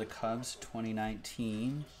for the Cubs,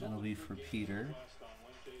 2019. That'll be for Peter.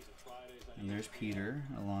 And there's Peter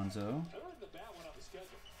Alonso.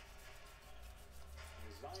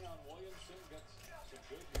 Zion Williamson gets some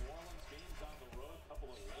good New Orleans games on the road. A couple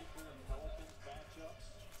of Lakers and Pelicans matchups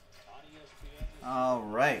on ESPN. All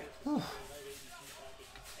right. Whew.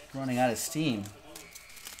 Running out of steam.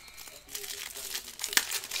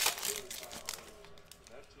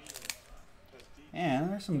 And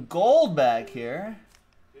there's some gold back here.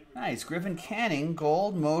 Nice. Griffin Canning,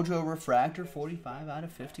 gold Mojo Refractor, 45 out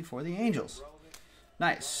of 50 for the Angels.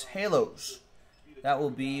 Nice. Halos. That will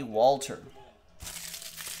be Walter.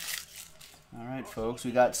 All right, folks.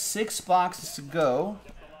 We got 6 boxes to go.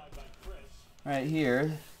 Right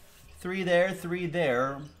here. 3 there, 3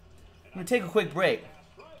 there. I'm going to take a quick break.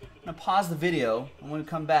 I'm going to pause the video. And when we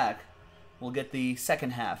come back, we'll get the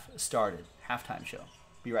second half started. Halftime show.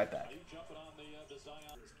 Be right back.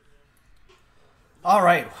 All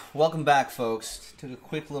right, welcome back, folks. Took a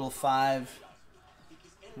quick little 5.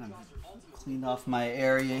 Cleaned off my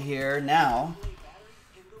area here. Now,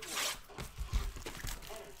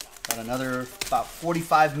 got another about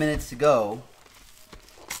 45 minutes to go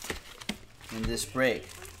in this break.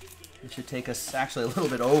 It should take us actually a little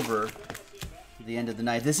bit over the end of the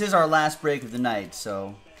night. This is our last break of the night,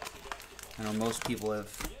 so I know most people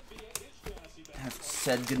have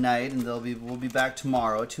said goodnight, and we'll be back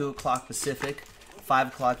tomorrow, 2 o'clock Pacific. 5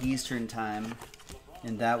 o'clock Eastern time,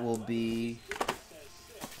 and that will be,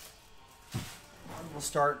 we'll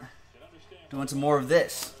start doing some more of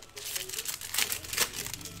this,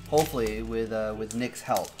 hopefully with Nick's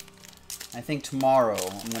help. I think tomorrow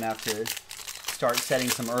I'm going to have to start setting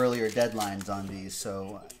some earlier deadlines on these,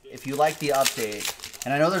 so if you like the update,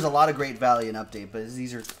 and I know there's a lot of great value in update, but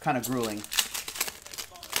these are kind of grueling,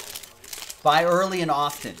 buy early and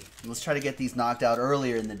often. Let's try to get these knocked out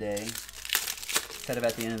earlier in the day, instead of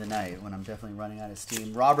at the end of the night when I'm definitely running out of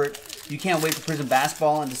steam. Robert, you can't wait for Prism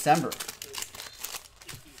basketball in December.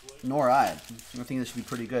 Nor I. I think this should be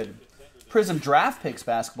pretty good. Prism draft picks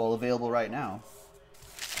basketball available right now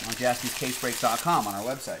on jaspyscasebreaks.com on our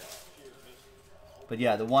website. But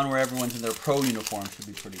yeah, the one where everyone's in their pro uniform should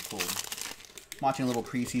be pretty cool. I'm watching a little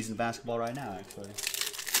preseason basketball right now, actually.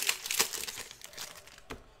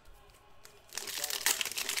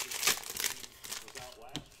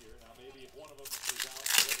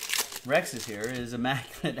 Rex is here. Is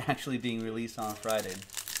Immaculate actually being released on Friday?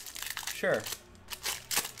 Sure.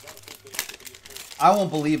 I won't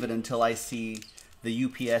believe it until I see the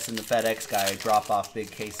UPS and the FedEx guy drop off big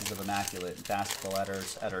cases of Immaculate basketball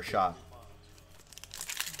at our shop.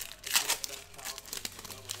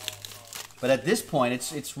 But at this point,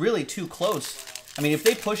 it's really too close. I mean, if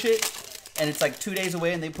they push it, and it's like 2 days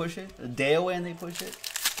away and they push it, a day away and they push it,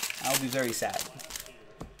 I'll be very sad.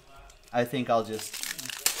 I think I'll just...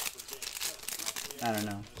 I don't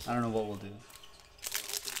know. I don't know what we'll do.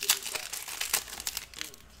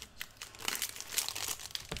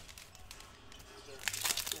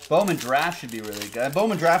 Bowman draft should be really good.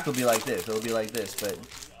 Bowman draft will be like this. It'll be like this,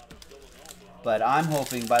 but I'm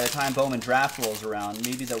hoping by the time Bowman draft rolls around,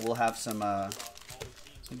 maybe that we'll have some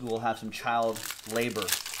child labor,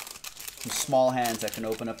 some small hands that can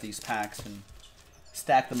open up these packs and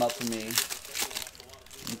stack them up for me.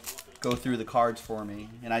 Go through the cards for me,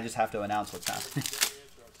 and I just have to announce what's happening.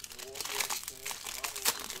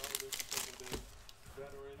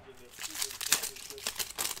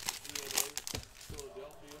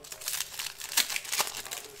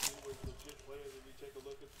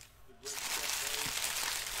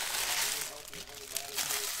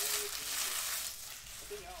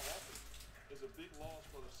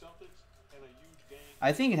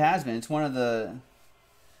 I think it has been. It's one of the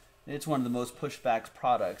most pushed back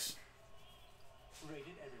products.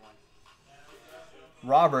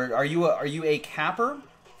 Robert, are you a capper?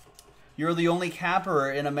 You're the only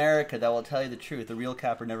capper in America that will tell you the truth. The real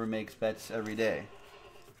capper never makes bets every day.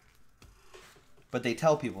 But they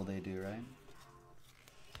tell people they do, right?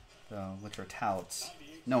 So, which are touts.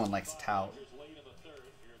 No one likes a tout.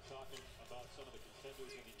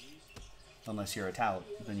 Unless you're a tout,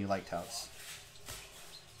 then you like touts.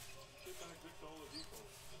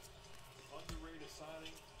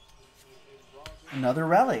 Another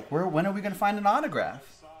relic. When are we going to find an autograph?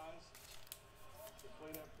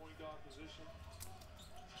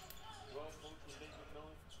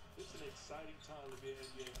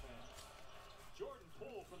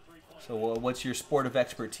 So what's your sport of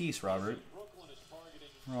expertise, Robert?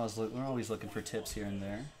 We're always looking for tips here and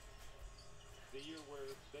there. The year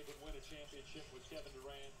where they could win a championship with Kevin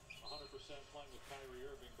Durant, 100% playing with Kyrie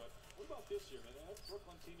Irving. But what about this year, man? That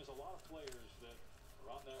Brooklyn team has a lot of players that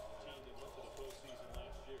are on that team that went to the postseason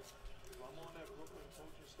last year. If I'm on that Brooklyn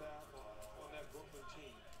coaching staff, on that Brooklyn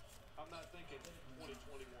team, I'm not thinking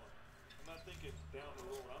 2021. I'm not thinking down the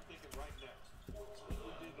road. I'm thinking right now. What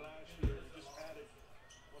we did last year, we just added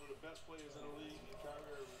one of the best players in the league in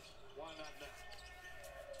Kyrie Irving. Why not now?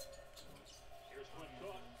 Here's Quinn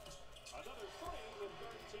Cook. Another 3 with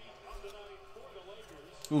 13 on the night for the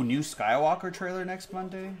Lakers. Ooh, new Skywalker trailer next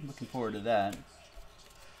Monday. Looking forward to that.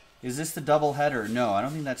 Is this the double header? No, I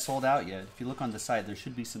don't think that's sold out yet. If you look on the site, there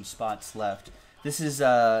should be some spots left. This is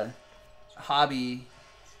Hobby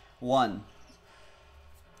 1.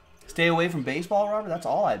 Stay away from baseball, Robert? That's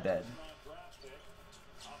all I bet.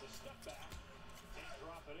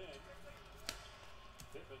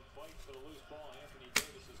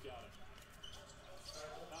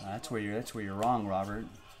 That's where you're wrong, Robert.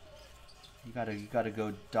 You gotta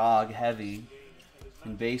go dog heavy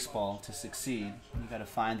in baseball to succeed. You gotta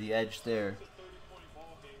find the edge there.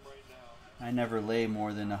 I never lay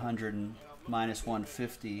more than 100 and minus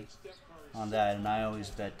 150 on that, and I always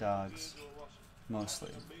bet dogs,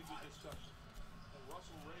 mostly.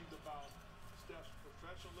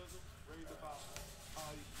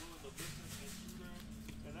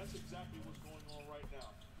 And that's exactly what's going on right now.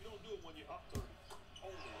 You don't do it when you're up 30.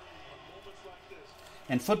 Only on moments like this.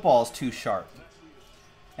 And football is too sharp.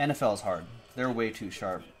 NFL is hard. They're way too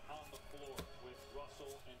sharp.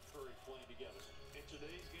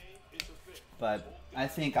 But I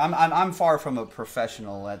think I'm far from a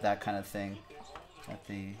professional at that kind of thing, at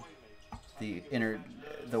the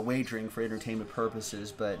wagering for entertainment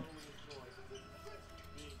purposes. But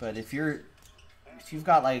if you've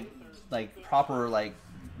got like proper like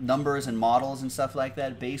numbers and models and stuff like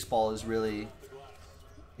that, baseball is really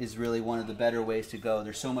one of the better ways to go.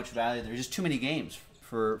 There's so much value. There's just too many games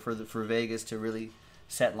for Vegas to really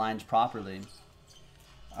set lines properly.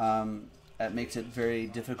 That makes it very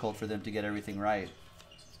difficult for them to get everything right.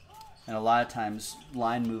 And a lot of times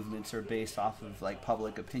line movements are based off of like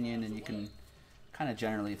public opinion, and you can kind of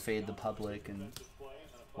generally fade the public and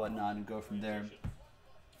whatnot and go from there.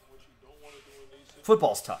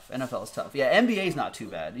 Football's tough. NFL is tough. Yeah, NBA's not too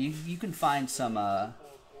bad. You can find some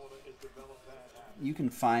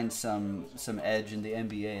edge in the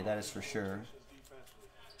NBA, that is for sure.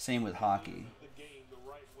 Same with hockey.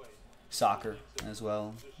 Soccer as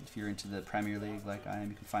well. If you're into the Premier League like I am,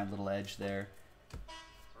 you can find a little edge there.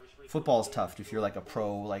 Football's tough. If you're like a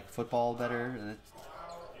pro like football bettor,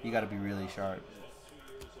 you got to be really sharp.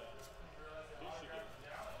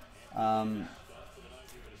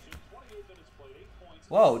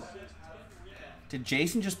 Whoa. Did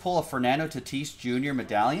Jason just pull a Fernando Tatis Jr.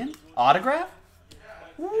 medallion? Autograph?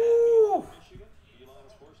 Woo!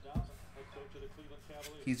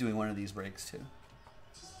 He's doing one of these breaks too.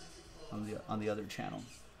 On the other channel.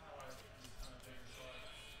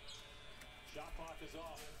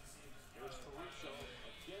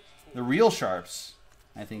 The real sharps,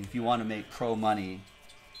 I think, if you want to make pro money,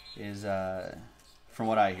 is from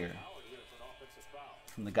what I hear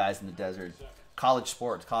from the guys in the desert, college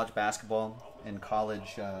sports, college basketball, and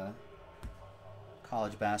college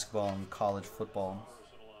basketball and college football.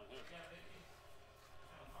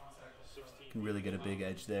 Can really get a big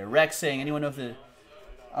edge there. Rex saying, anyone know if the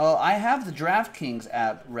Oh, I have the DraftKings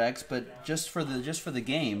app, Rex, but just for the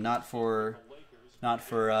game, not for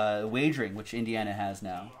wagering, which Indiana has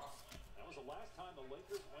now. That was the last time the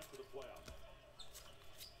Lakers went to the playoffs.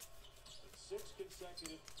 6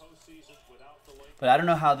 consecutive postseasons without the Lakers. But I don't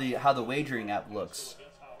know how the wagering app looks,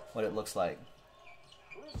 what it looks like.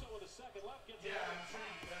 Caruso with a second left gets it.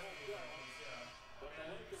 But the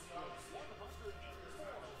Lakers with 104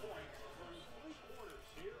 points through 3 quarters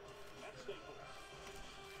here at Staples.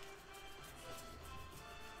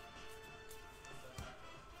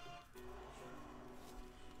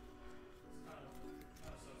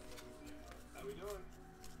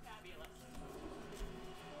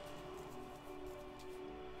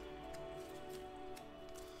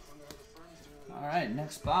 All right,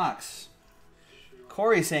 next box.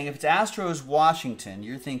 Corey saying if it's Astros Washington,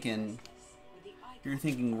 you're thinking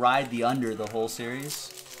ride the under the whole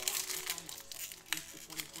series.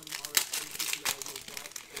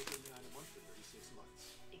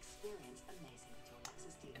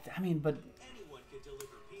 I mean, but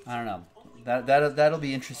I don't know. That'll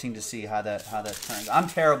be interesting to see how that turns. I'm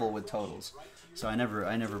terrible with totals, so I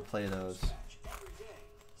never play those.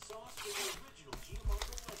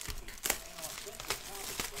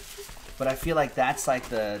 But I feel like that's like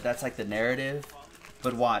the narrative.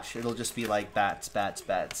 But watch, it'll just be like bats, bats,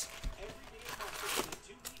 bats.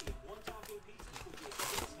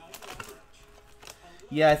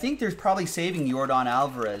 Yeah, I think they're probably saving Yordan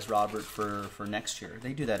Alvarez, Robert, for next year.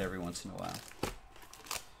 They do that every once in a while.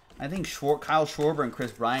 I think Kyle Schwarber and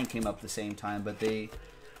Chris Bryant came up at the same time, but they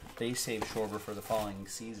saved Schwarber for the following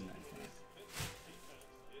season, I think.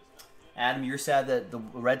 Adam, you're sad that the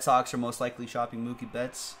Red Sox are most likely shopping Mookie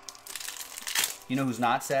Betts. You know who's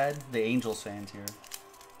not sad? The Angels fans here.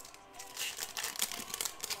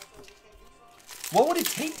 What would it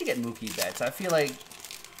take to get Mookie Betts? I feel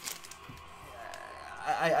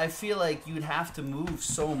like you'd have to move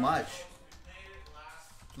so much.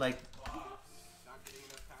 Like,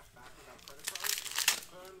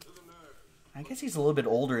 I guess he's a little bit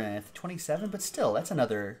older than it, 27, but still, that's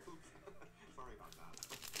another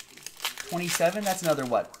 27. That's another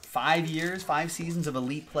what? 5 years, 5 seasons of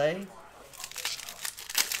elite play.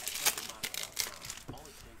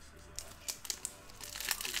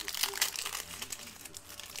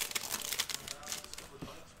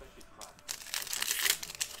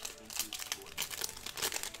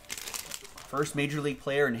 First major league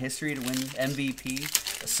player in history to win MVP,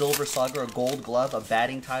 a Silver Slugger, a Gold Glove, a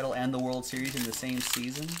batting title, and the World Series in the same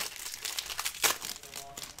season.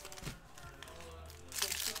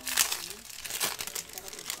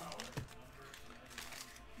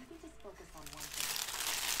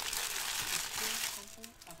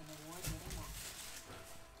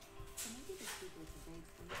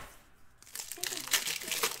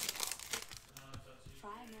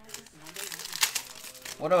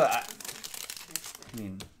 What do I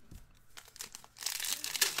mean?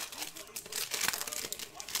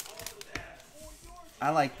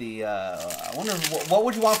 I like the. I wonder what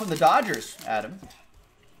would you want from the Dodgers, Adam?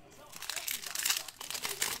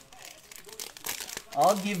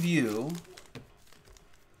 I'll give you.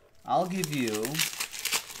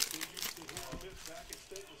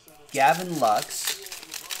 Gavin Lux,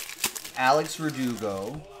 Alex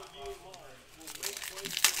Verdugo,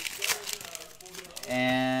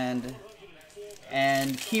 and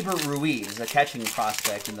Keibert Ruiz, a catching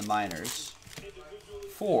prospect in the minors,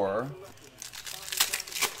 for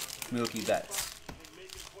Mookie Betts.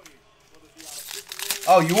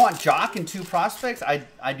 Oh, you want Jock and 2 prospects?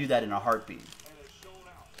 I do that in a heartbeat.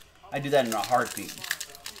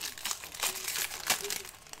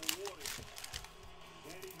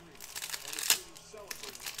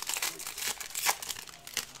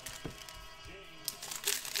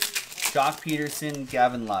 Jock Peterson,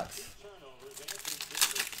 Gavin Lux,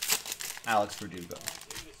 Alex Verdugo.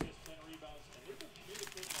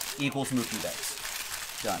 Equals Mookie Betts.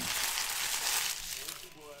 Done.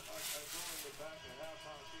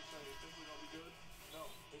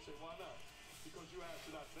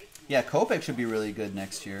 Yeah, Kopech should be really good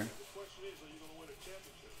next year.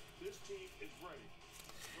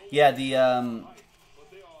 Yeah, the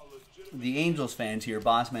Angels fans here,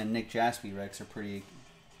 Bossman and Nick Jaspy Rex, are pretty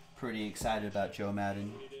excited about Joe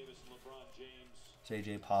Madden.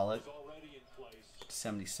 J.J. Pollock,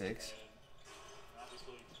 76.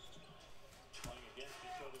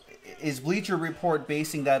 Is Bleacher Report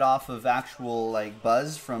basing that off of actual like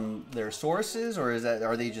buzz from their sources, or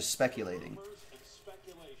are they just speculating?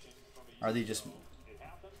 Are they just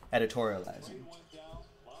editorializing?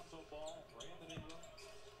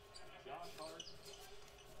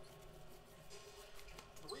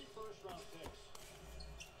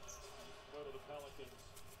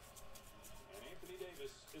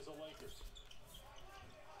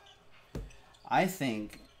 I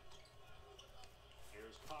think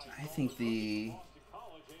the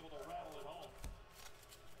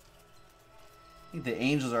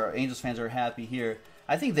Angels fans are happy here.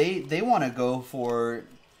 I think they want to go for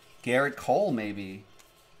Garrett Cole, maybe,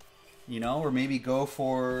 or maybe go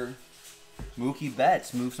for Mookie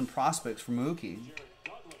Betts, move some prospects for Mookie.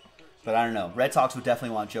 But I don't know. Red Sox would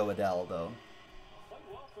definitely want Joe Adell, though.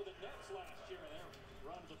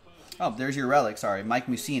 Oh, there's your relic. Sorry, Mike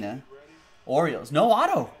Mussina. Orioles. No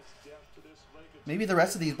auto. Maybe the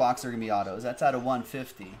rest of these boxes are going to be autos. That's out of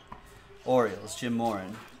 150. Orioles, Jim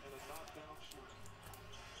Moran.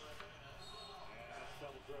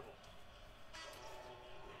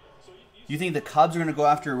 You think the Cubs are going to go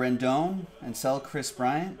after Rendon and sell Chris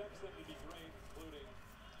Bryant?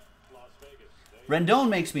 Rendon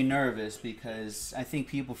makes me nervous because I think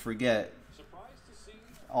people forget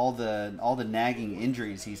all the nagging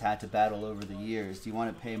injuries he's had to battle over the years. Do you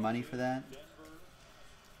want to pay money for that?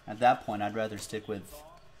 At that point, I'd rather stick with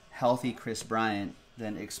healthy Chris Bryant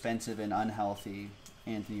than expensive and unhealthy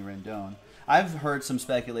Anthony Rendon. I've heard some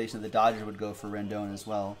speculation that the Dodgers would go for Rendon as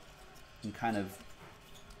well, and kind of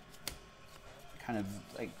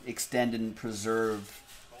like extend and preserve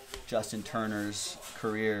Justin Turner's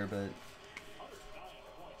career, but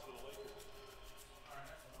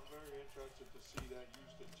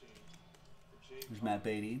there's Matt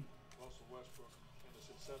Beatty.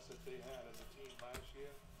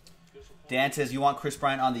 Dan says, you want Chris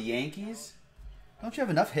Bryant on the Yankees? Don't you have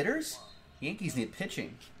enough hitters? Yankees need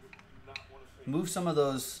pitching. Move some of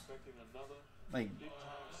those, like,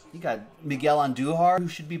 you got Miguel Andujar, who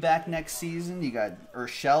should be back next season. You got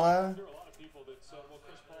Urshela.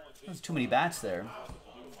 There's too many bats there.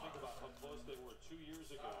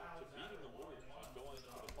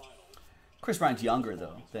 Chris Bryant's younger,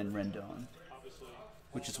 though, than Rendon,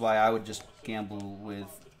 which is why I would just gamble with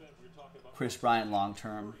Chris Bryant long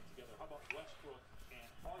term.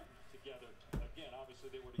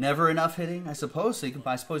 Never enough hitting, I suppose. So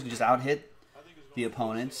I suppose you can just out hit the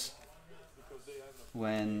opponents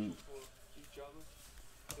when,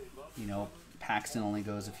 you know, Paxton only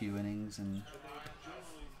goes a few innings and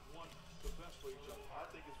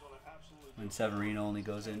when Severino only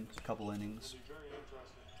goes in a couple innings.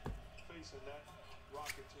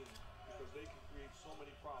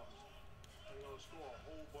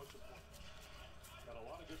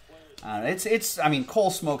 I mean,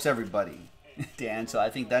 Cole smokes everybody, Dan. So I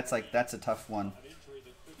think that's a tough one.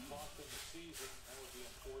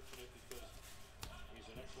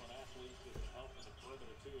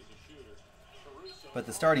 But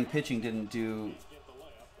the starting pitching didn't do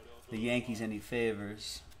the Yankees any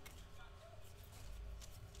favors.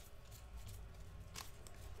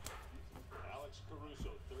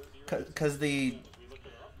 Because the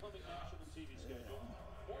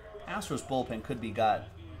Astros bullpen could be got.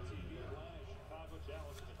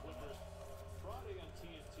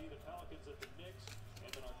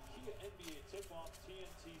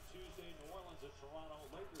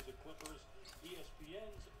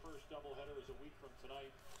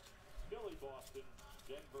 Boston,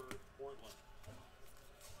 Denver, Portland.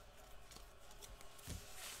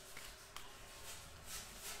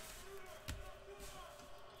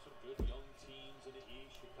 Some good young teams in the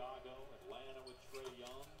East. Chicago, Atlanta with Trey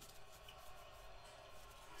Young.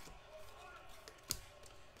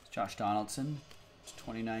 Josh Donaldson,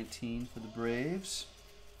 2019 for the Braves.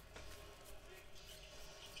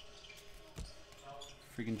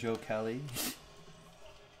 Freaking Joe Kelly.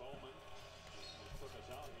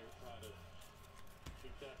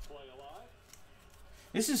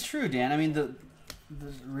 This is true, Dan. I mean, the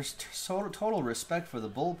total respect for the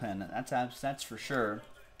bullpen. That's for sure.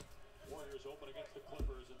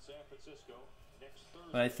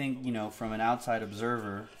 But I think, you know, from an outside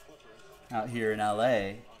observer out here in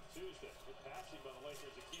LA,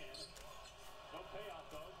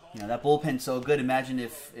 you know, that bullpen's so good. Imagine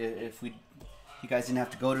if you guys didn't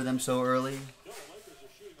have to go to them so early.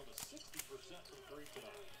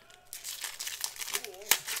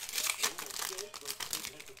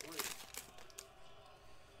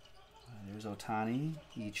 There's Ohtani,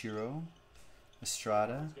 Ichiro,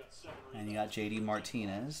 Estrada, and you got JD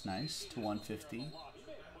Martinez. Nice, to 150.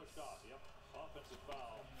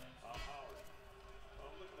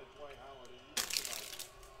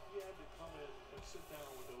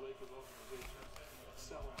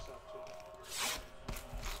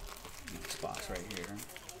 This box right here.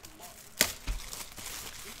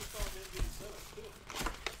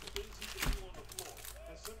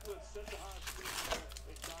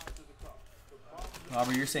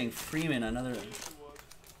 Robert, you're saying Freeman, another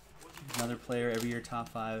player every year top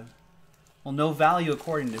 5. Well, no value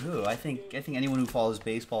according to who? I think anyone who follows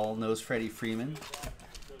baseball knows Freddie Freeman.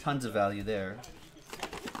 Tons of value there.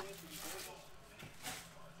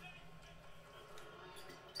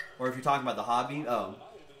 Or if you're talking about the hobby, oh.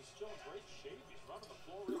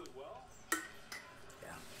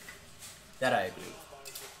 Yeah. That I agree.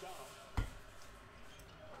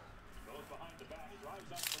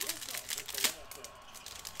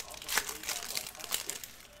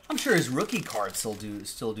 I'm sure his rookie cards still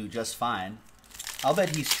do just fine. I'll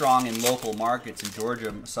bet he's strong in local markets, in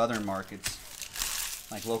Georgia, southern markets.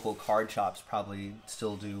 Like local card shops probably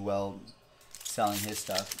still do well selling his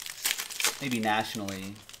stuff. Maybe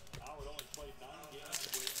nationally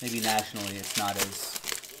it's not as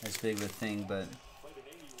as big of a thing, but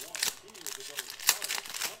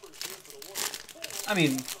I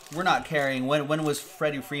mean, we're not carrying. When was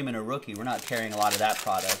Freddie Freeman a rookie? We're not carrying a lot of that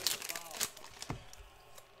product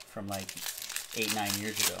from like 8-9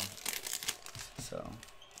 years ago. So,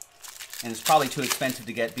 and it's probably too expensive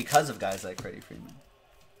to get because of guys like Freddie Freeman.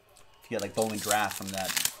 If you get like Bowman Draft from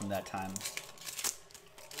that time.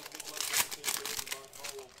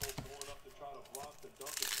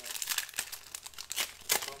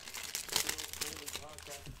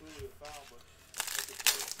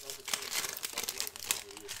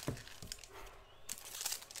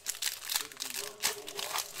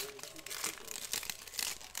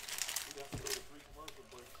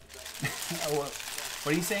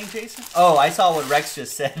 What are you saying, Jason? Oh, I saw what Rex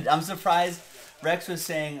just said. I'm surprised. Rex was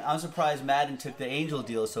saying, I'm surprised Madden took the Angel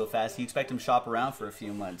deal so fast. You expect him to shop around for a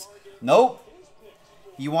few months. Nope.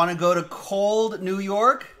 You want to go to cold New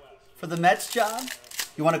York for the Mets job?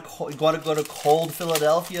 You want to go to cold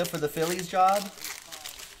Philadelphia for the Phillies job?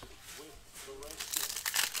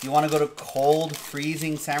 You want to go to cold,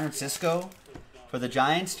 freezing San Francisco for the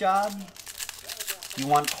Giants job? You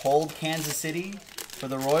want cold Kansas City for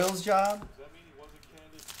the Royals job?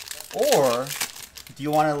 Or do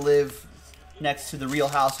you want to live next to the Real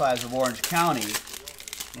Housewives of Orange County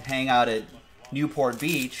and hang out at Newport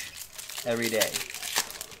Beach every day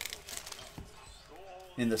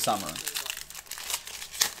in the summer?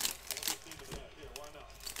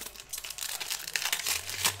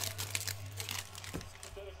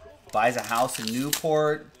 Buys a house in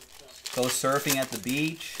Newport, goes surfing at the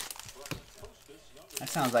beach. That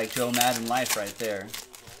sounds like Joe Madden life right there.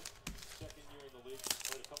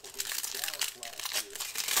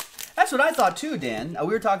 That's what I thought too, Dan. We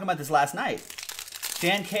were talking about this last night.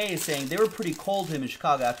 Dan K is saying they were pretty cold to him in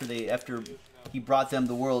Chicago after he brought them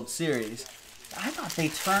the World Series. I thought they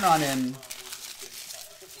turned on him.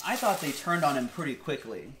 I thought they turned on him pretty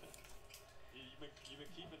quickly.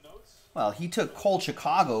 Well, he took cold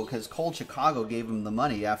Chicago because cold Chicago gave him the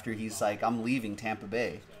money after he's like, I'm leaving Tampa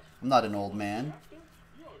Bay. I'm not an old man.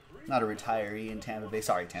 I'm not a retiree in Tampa Bay.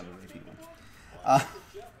 Sorry, Tampa Bay people.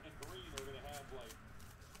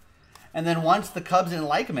 And then once the Cubs didn't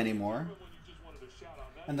like him anymore,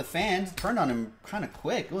 and the fans turned on him kind of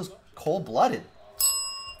quick. It was cold-blooded.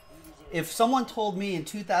 If someone told me in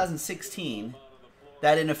 2016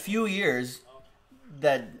 that in a few years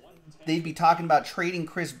that they'd be talking about trading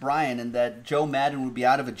Chris Bryant and that Joe Madden would be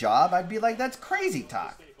out of a job, I'd be like, that's crazy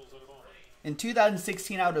talk. In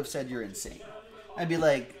 2016, I would have said you're insane. I'd be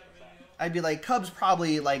like, Cubs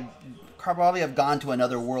probably have gone to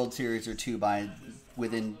another World Series or two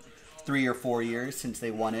within 3 or 4 years since they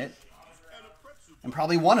won it, and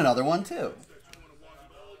probably won another one too.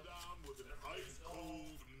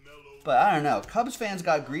 But I don't know. Cubs fans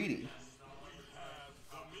got greedy.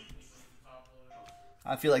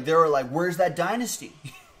 I feel like they were like, "Where's that dynasty?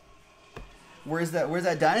 Where's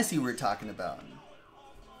that dynasty we were talking about?"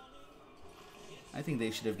 I think they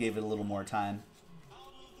should have gave it a little more time.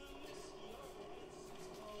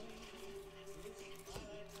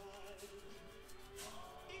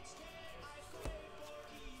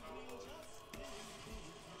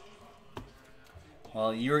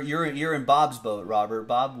 Well, you're in Bob's boat, Robert.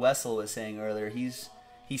 Bob Wessel was saying earlier he's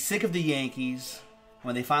sick of the Yankees.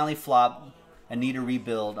 When they finally flop and need a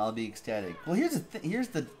rebuild, I'll be ecstatic. Well, here's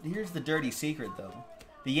the dirty secret though.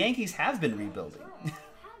 The Yankees have been rebuilding,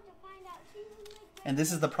 and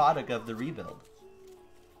this is the product of the rebuild.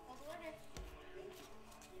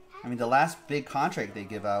 I mean, the last big contract they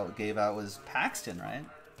gave out was Paxton, right?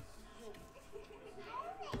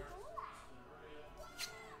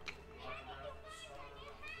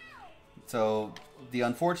 So the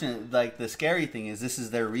unfortunate, the scary thing is this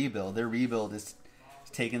is their rebuild. Their rebuild is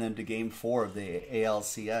taking them to Game 4 of the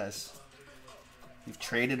ALCS. They've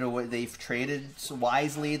traded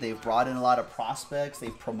wisely. They've brought in a lot of prospects.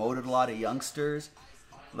 They've promoted a lot of youngsters.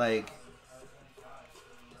 But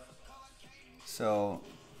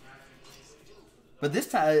this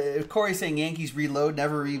time, Corey's saying Yankees reload,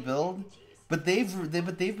 never rebuild. But they've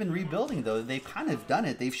been rebuilding though. They've kind of done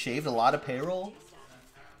it. They've shaved a lot of payroll.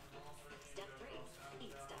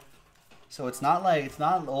 So it's not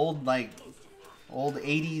old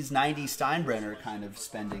 80s, 90s Steinbrenner kind of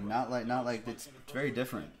spending. Not like it's very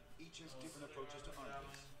different. Each has different approaches to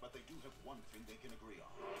arguments, but they do have one thing they can agree on.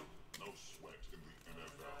 No sweat in the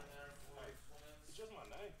NFL. Hey, it's just my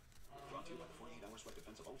name. Brought to you by the 48-hour sweat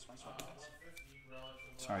defense of Old Spice Sweat Defense.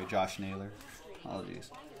 Sorry, Josh Naylor. Apologies.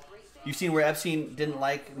 You've seen where Epstein didn't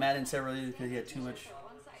like Madden several years because he had too much.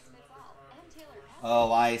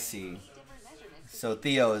 Oh, I see. So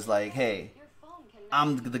Theo is like, hey,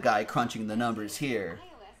 I'm the guy crunching the numbers here.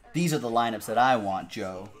 These are the lineups that I want,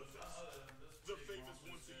 Joe.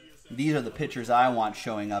 These are the pitchers I want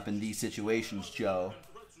showing up in these situations, Joe.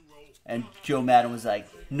 And Joe Madden was like,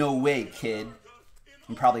 no way, kid.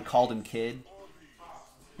 And probably called him kid.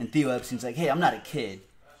 And Theo Epstein's like, hey, I'm not a kid.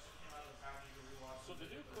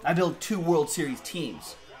 I built 2 World Series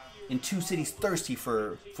teams in 2 cities thirsty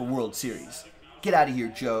for World Series. Get out of here,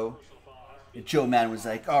 Joe. And Joe Madden was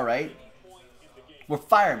like, all right. Well,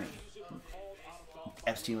 fire me.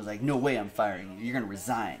 Epstein was like, no way I'm firing you. You're going to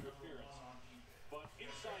resign.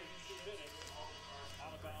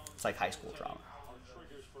 It's like high school drama.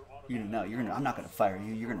 I'm not going to fire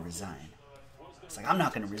you. You're going to resign. It's like, I'm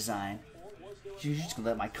not going to resign. You're just going to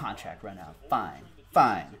let my contract run out. Fine.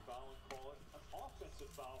 Fine.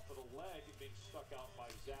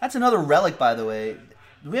 That's another relic, by the way.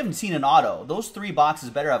 We haven't seen an auto. Those 3 boxes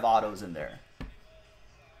better have autos in there.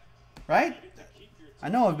 Right? I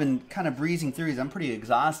know I've been kind of breezing through these. I'm pretty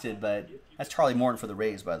exhausted, but that's Charlie Morton for the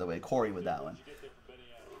Rays, by the way. Corey with that one.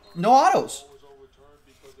 No autos.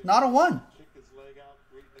 Not a 1.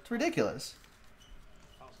 It's ridiculous.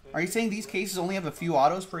 Are you saying these cases only have a few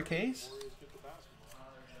autos per case?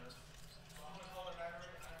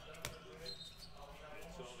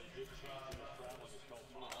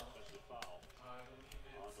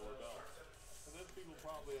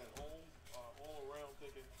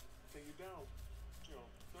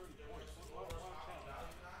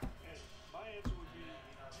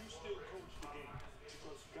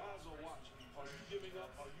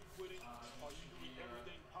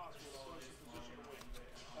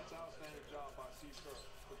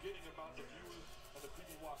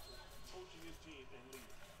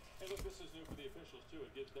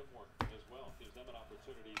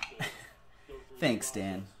 Thanks,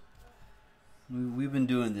 Dan. We've been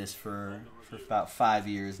doing this for about 5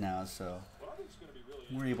 years now, so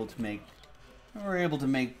we're able to make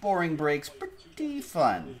boring breaks pretty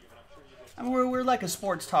fun. I mean, we're like a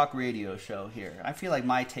sports talk radio show here. I feel like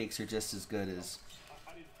my takes are just as good as,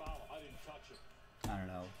 I don't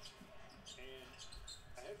know,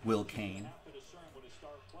 Will Kane.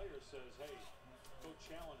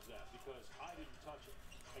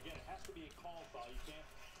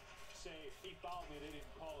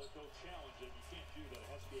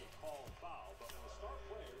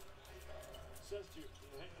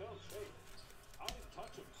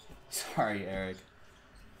 Sorry, Eric.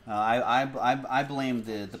 I blame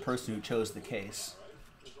the person who chose the case.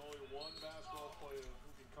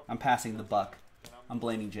 I'm passing the buck. I'm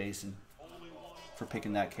blaming Jason for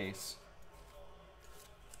picking that case.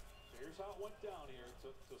 Here's how it went down here.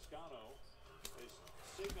 Toscano is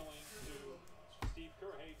signaling to Steve Kerr,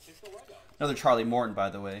 hey, kick the leg out. Another Charlie Morton, by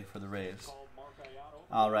the way, for the Rays.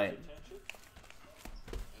 All right.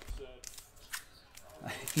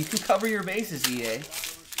 You can cover your bases, EA.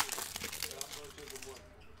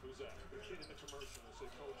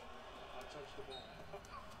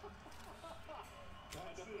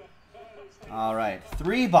 All right,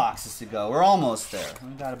 3 boxes to go. We're almost there.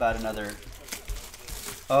 We've got about another,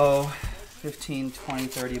 15, 20,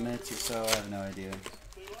 30 minutes or so. I have no idea.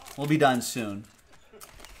 We'll be done soon.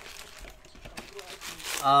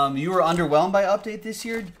 You were underwhelmed by update this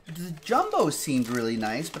year? The Jumbo seemed really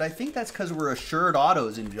nice, but I think that's because we're assured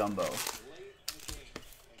autos in Jumbo.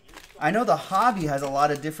 I know the hobby has a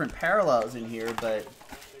lot of different parallels in here, but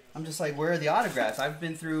I'm just like, where are the autographs? I've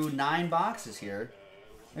been through 9 boxes here.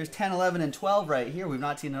 There's 10, 11, and 12 right here. We've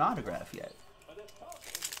not seen an autograph yet.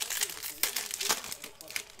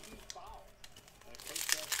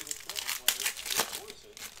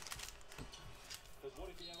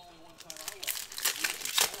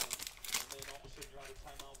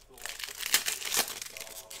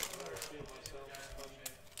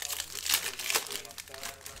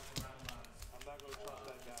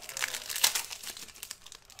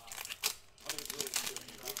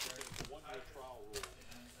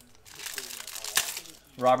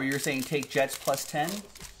 Robert, you're saying take Jets plus 10?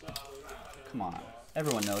 Come on.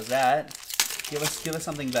 Everyone knows that. Give us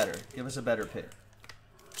something better. Give us a better pick.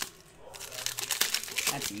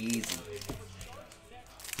 That's easy.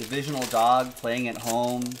 Divisional dog, playing at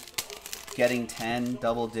home, getting 10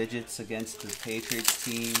 double digits against the Patriots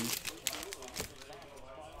team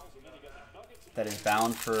that is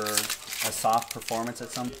bound for a soft performance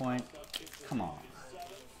at some point. Come on.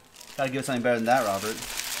 Gotta give us something better than that, Robert.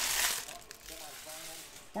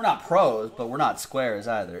 We're not pros, but we're not squares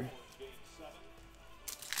either.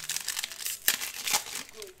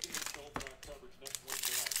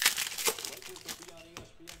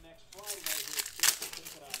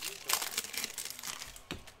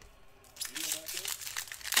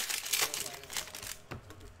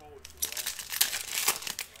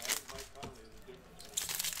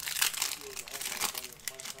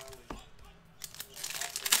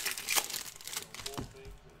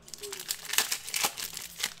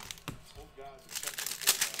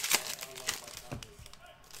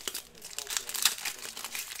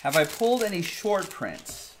 Have I pulled any short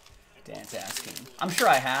prints? Dan's asking. I'm sure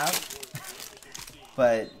I have.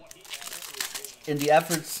 But in the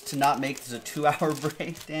efforts to not make this a 2-hour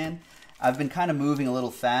break, Dan, I've been kind of moving a little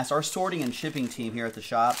fast. Our sorting and shipping team here at the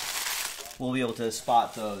shop will be able to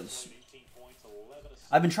spot those.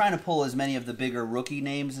 I've been trying to pull as many of the bigger rookie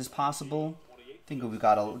names as possible. I think we've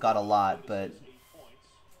got a lot, but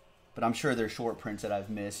I'm sure they're short prints that I've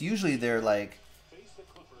missed. Usually they're like,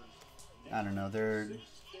 I don't know, they're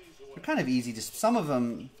kind of easy. Just some of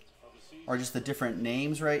them are just the different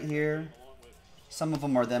names right here. Some of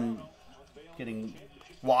them are them getting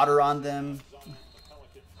water on them.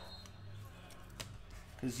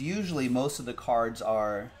 Because usually most of the cards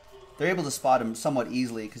are, they're able to spot them somewhat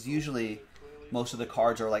easily, because usually most of the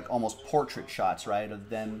cards are like almost portrait shots, right, of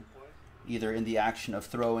them either in the action of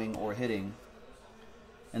throwing or hitting.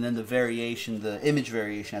 And then the variation, the image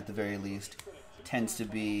variation at the very least, tends to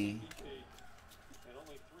be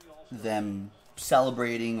them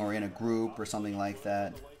celebrating or in a group or something like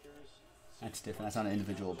that. That's different. That's not an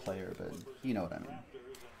individual player, but you know what I mean.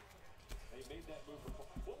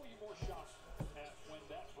 What were you more shocked at when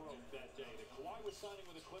that broke that day? That Kawhi was signing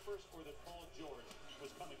with the Clippers, or that Paul George was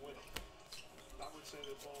coming with him? I would say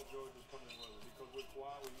that Paul George was coming with him, because with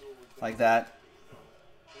Kawhi we knew it was Like that.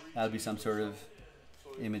 That would be some sort of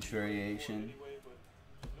image variation. But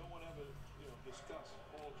no one ever, discussed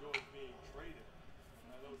Paul George being traded.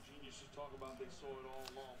 I know geniuses talk about they saw it all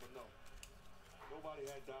along, but no. Nobody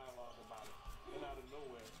had dialogue about it. And out of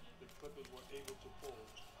nowhere, the Clippers were able to pull.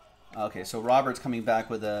 Okay, so Robert's coming back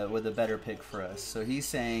with a better pick for us. So he's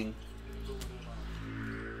saying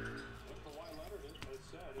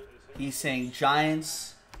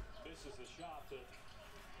Giants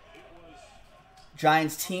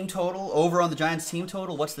team total, over on the Giants team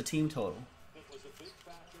total. What's the team total?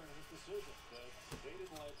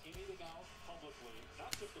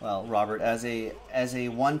 Well, Robert, as a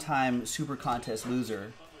one-time Super Contest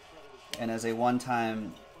loser, and as a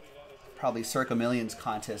one-time probably Circa Millions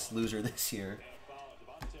contest loser this year,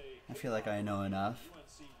 I feel like I know enough.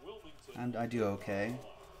 And I do okay.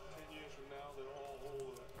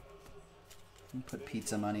 Put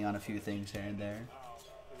pizza money on a few things here and there.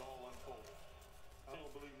 I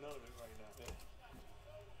don't believe none of it right now.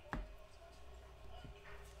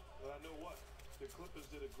 But I know what? The Clippers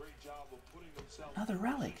did a great job of putting themselves Another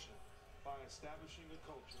relic. by establishing a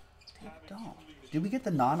culture. Did we get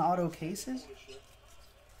the non-auto cases?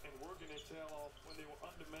 And working their tail off when they were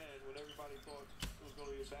undermanned, when everybody thought it was going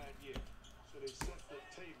to be a bad year. So they set the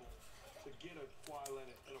table to get a Kawhi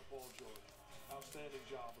Leonard and a Paul George. Outstanding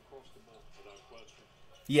job across the board, without question.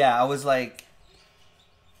 Yeah, I was like,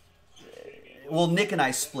 well, Nick and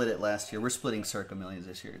I split it last year. We're splitting Circa Millions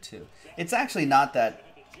this year too. It's actually not that.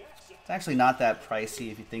 It's actually not that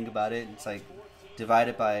pricey if you think about it. It's like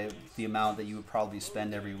divided by the amount that you would probably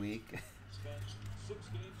spend every week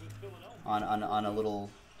on a little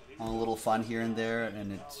fun here and there,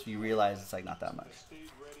 and you realize it's like not that much.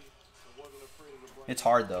 It's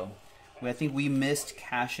hard though. I think we missed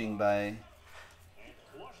cashing by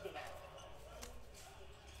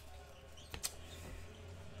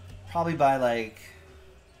probably by like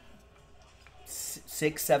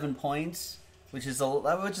 6-7 points, which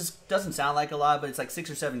doesn't sound like a lot, but it's like 6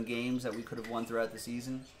 or 7 games that we could have won throughout the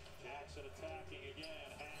season.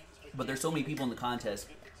 But there's so many people in the contest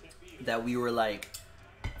that we were like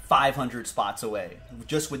 500 spots away.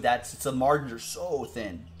 Just with that, the margins are so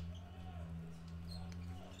thin.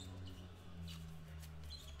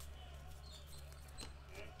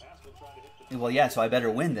 Well, yeah, so I better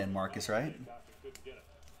win then, Marcus, right?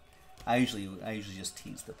 I usually just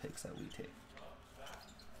tease the picks that we take,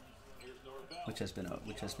 which has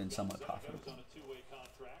been somewhat profitable.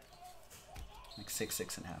 Like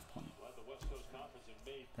 6.5 point.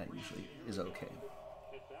 That usually is okay.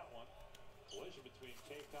 Collision between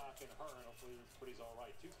K-Cock and Hearn. Hopefully everybody's all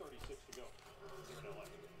right. 2:36 to go here in LA.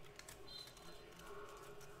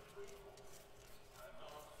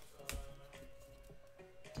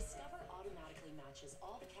 Discover automatically matches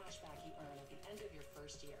all the cash back you earn at the end of your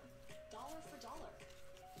first year. Dollar for dollar.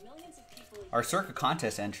 Millions of people. Our Circa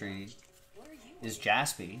contest entry is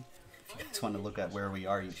Jaspy. If you guys want to look at where we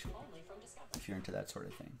are each week, if you're into that sort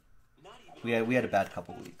of thing. We had a bad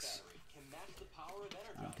couple weeks.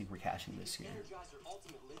 I don't think we're cashing this year.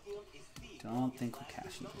 Don't think we're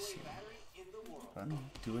cashing this year. But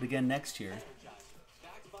do it again next year.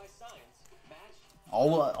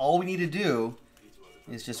 All we need to do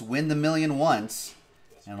is just win the million once,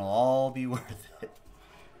 and it'll all be worth it.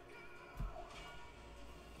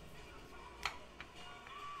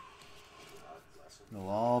 It'll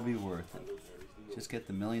all be worth it. Just get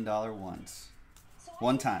the $1 million once. So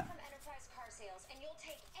One time. From Enterprise Car Sales, and you'll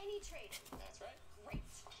take any trade. That's right. Great.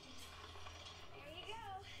 There you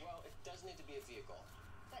go. Well, it does need to be a vehicle.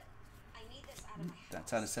 But I need this out of my house. That's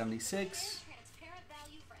out of 76. Fair, transparent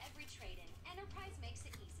value for every trade-in. Enterprise makes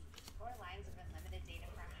it easy. 4 lines of unlimited data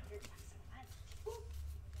for $100 a month. Woo!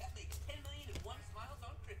 That makes 10 million in one smile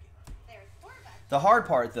zone cricket. There's 4 bucks. The hard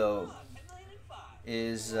part, though, 10 million in 5.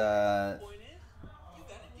 is Point is, you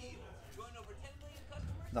got a deal. Join over 10 million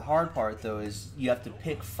customers. the hard part though is you have to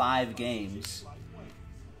pick 5 games.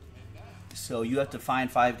 So you have to find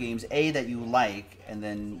 5 games that you like, and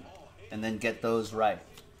then get those right.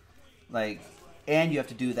 Like, and you have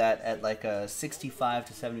to do that at like a 65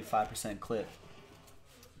 to 75% clip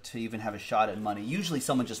to even have a shot at money. Usually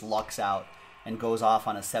someone just lucks out and goes off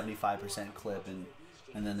on a 75% clip, and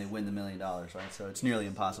then they win the $1 million, right? So it's nearly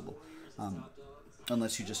impossible,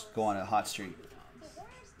 unless you just go on a hot streak.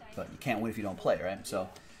 But you can't win if you don't play, right? So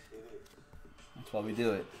that's why we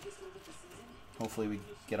do it. Hopefully we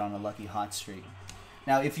get on a lucky hot streak.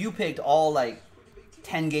 Now, if you picked all like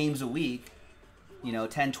 10 games a week,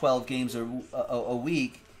 10, 12 games a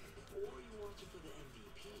week,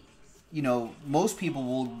 most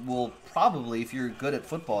people will probably, if you're good at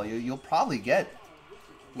football, you'll probably get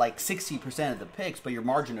like 60% of the picks, but your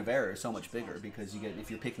margin of error is so much bigger because if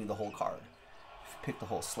you're picking the whole card, if you pick the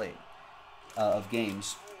whole slate of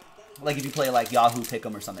games. Like if you play like Yahoo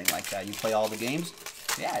Pick'em or something like that, you play all the games,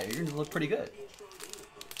 yeah, you're gonna look pretty good.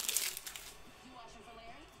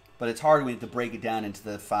 But it's hard when you have to break it down into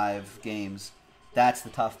the 5 games. That's the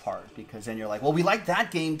tough part, because then you're like, well, we like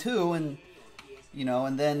that game too, and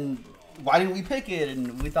and then why didn't we pick it?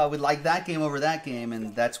 And we thought we'd like that game over that game,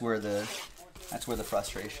 and that's where the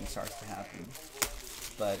frustration starts to happen.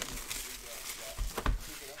 But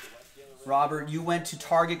Robert, you went to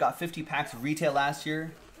Target, got 50 packs of retail last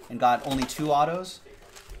year, and got only 2 autos.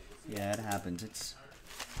 Yeah, it happens. It's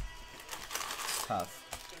tough.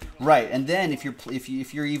 Right, and then if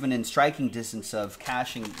you're even in striking distance of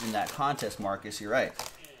cashing in that contest, Marcus, you're right.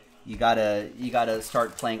 You gotta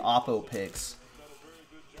start playing oppo picks,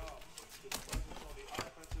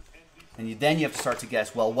 and then you have to start to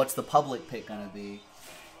guess. Well, what's the public pick gonna be?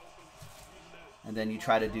 And then you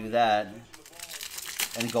try to do that,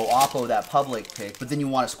 and go oppo that public pick. But then you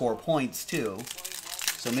want to score points too.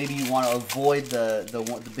 So maybe you want to avoid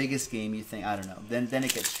the biggest game. You think, I don't know. Then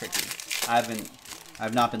it gets tricky.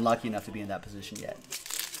 I've not been lucky enough to be in that position yet.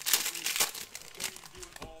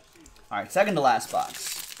 All right, second to last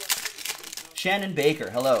box. Shannon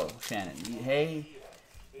Baker. Hello, Shannon. Hey,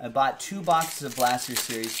 I bought 2 boxes of last year's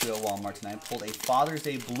Series 2 at Walmart tonight. I pulled a Father's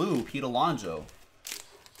Day Blue Pete Alonso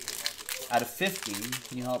out of 50.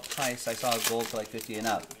 Can you help price? I saw a gold for like 50 and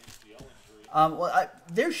up.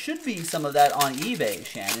 There should be some of that on eBay,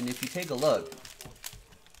 Shannon. If you take a look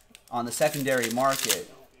on the secondary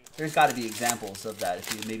market, there's got to be examples of that.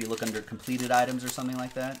 If you maybe look under completed items or something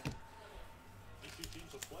like that.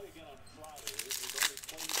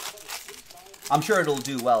 I'm sure it'll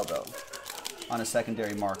do well, though, on a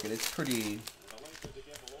secondary market. It's pretty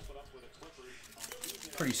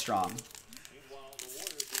strong.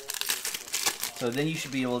 So then you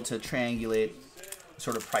should be able to triangulate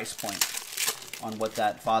sort of price point on what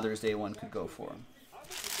that Father's Day one could go for.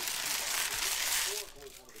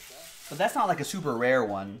 But that's not like a super rare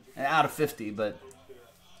one, out of 50, but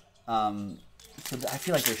so I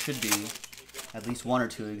feel like there should be at least 1 or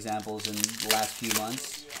 2 examples in the last few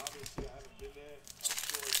months.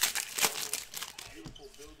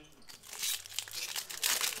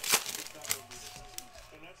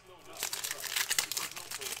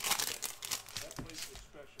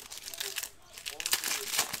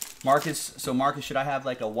 Marcus, should I have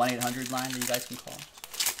like a 1-800 line that you guys can call?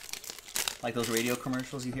 Like those radio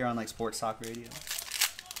commercials you hear on like sports talk radio.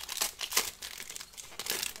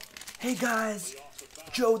 Hey guys,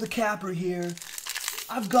 Joe the Capper here.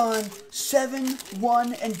 I've gone 7,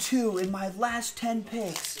 1, and 2 in my last 10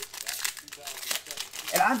 picks.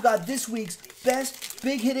 And I've got this week's best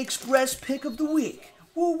Big Hit Express pick of the week.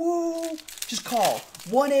 Woo woo! Just call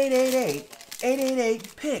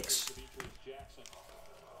 1-888-888-PICKS.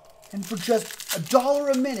 And for just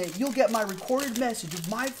 $1 a minute, you'll get my recorded message of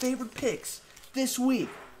my favorite picks this week.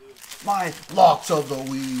 My locks of the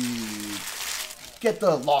week. Get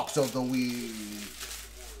the locks of the week.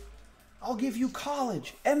 I'll give you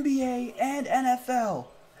college, NBA, and NFL.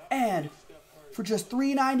 And for just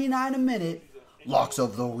 $3.99 a minute, locks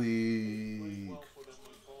of the week.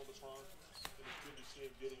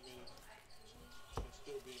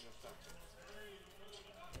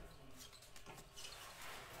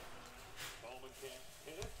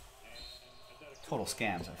 Total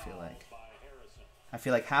scams, I feel like. I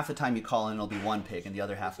feel like half the time you call in, it'll be one pick, and the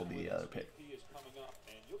other half will be the other pick. He is coming up,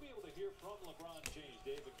 and you'll be able to hear from LeBron James.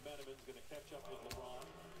 David McMenamin's going to catch up with LeBron.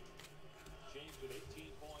 James with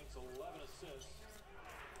 18 points, 11 assists.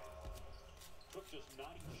 Took just 9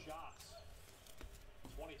 shots.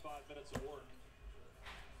 25 minutes of work.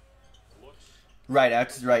 Looks. Right,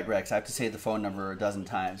 right, Rex. I have to say the phone number a dozen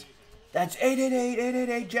times. That's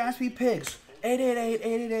 888-888-JASPyPigs.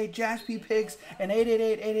 888-888-JASPyPigs and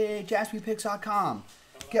 888-888-JASPyPigs.com.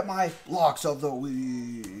 Get my locks of the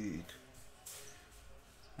week.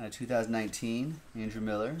 2019, Andrew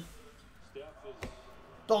Miller.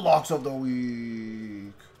 The locks of the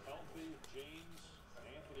week.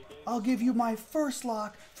 I'll give you my first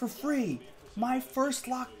lock for free. My first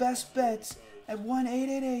lock best bets at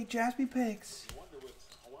 1-888-JASPyPigs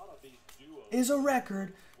is a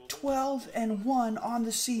record 12-1 on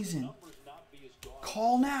the season.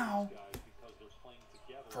 Call now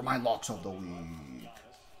for my locks of the week. Well,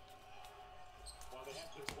 they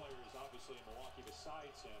have good players, obviously, in Milwaukee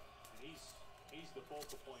besides him, and he's the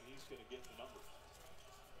focal point. He's going to get the numbers.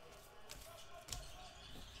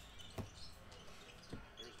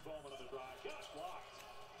 Here's Bowman on the drive. Just blocked.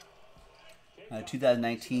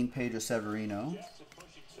 2019, Pedro Severino. Jackson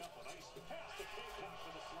pushing Semple. Nice pass to Kaycock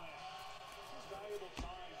for the slam. It's valuable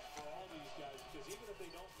time for all these guys because even if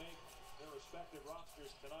they don't make their respective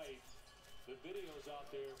rosters tonight, the videos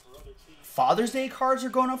out there for other teams. Father's Day cards are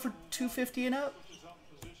going up for $250 and up.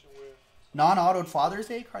 Non-autoed Father's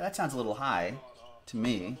Day card? That sounds a little high to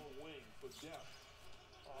me.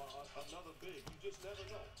 Another big. You just never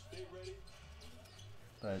know. Stay ready.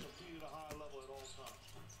 But Compete at a high level at all times.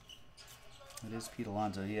 it is Pete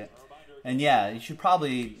Alonso, yeah. And yeah, you should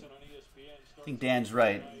probably, I think Dan's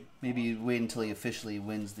right. Maybe wait until he officially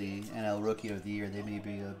wins the NL Rookie of the Year. They may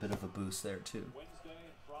be a bit of a boost there too. Wednesday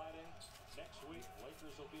and Friday next week.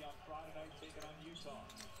 Lakers will be on Friday night taking on Utah.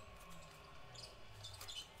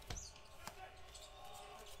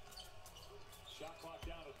 Shot clock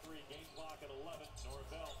down to 3. Game clock at 11.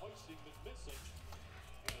 Norvell hoisting but missing.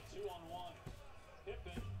 And a 2-on-1.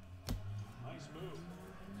 Pippen. Nice move.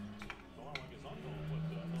 Allowing his uncle with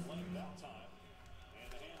the lane that time. And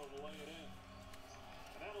the handle to lay it in.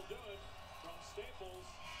 And that'll do it from Staples.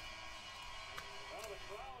 Well, the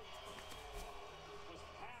crowd was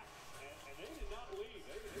packed, and they did not leave.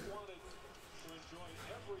 They wanted to enjoy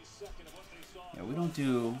every second of what they saw. Yeah, we don't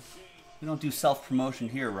do self-promotion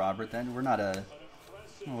here, Robert. Then we're not a,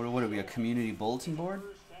 what are we, a community bulletin board?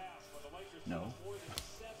 No.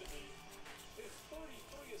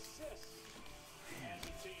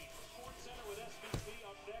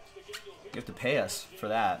 You have to pay us for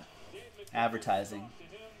that. Advertising.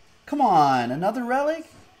 Come on, another relic?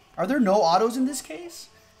 Are there no autos in this case?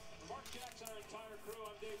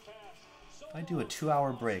 I do a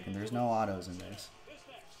 2-hour break and there's no autos in this.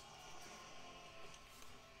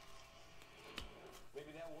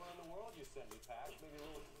 Maybe that war in the world you sent me, Pat. Maybe a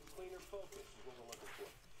little cleaner focus is what we're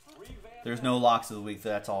looking for. There's no locks of the week.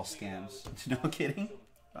 That's all scams. No kidding,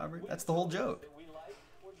 Robert. That's the whole joke.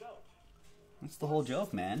 That's the whole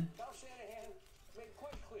joke, man. Kyle Shanahan made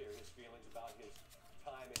quite clear his feelings about his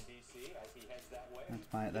time in D.C. as he heads that way.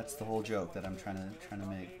 That's the whole joke that I'm trying to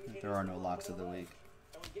make. That there are no locks of the week.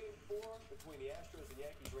 And when Game 4 between the Astros and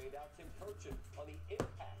Yankees rained out, Tim Kurchin on the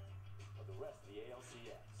impact of the rest of the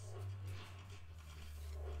ALCS.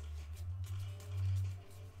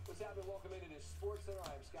 What's happening? Welcome into this Sports Center.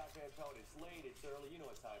 I'm Scott Van Pelt. It's late, it's early. You know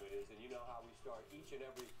what time it is, and you know how we start each and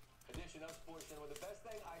every edition of Sports Center with the best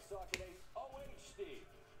thing I saw today. Steve.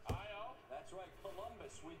 I-O. That's right,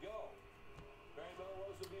 Columbus, we go. Barry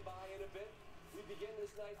Melrose will be by in a bit. We begin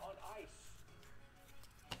this night on ice.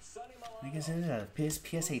 Sunny Milano. I guess it is a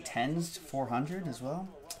PSA 10s 400 as well.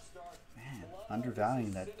 Man,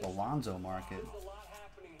 undervaluing that Alonso market.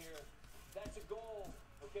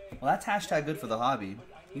 Well, that's hashtag good for the hobby.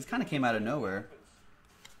 He's kind of came out of nowhere,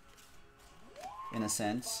 in a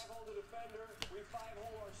sense,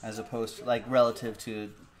 as opposed to, like, relative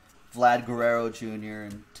to Vlad Guerrero Jr.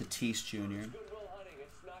 and Tatis Jr.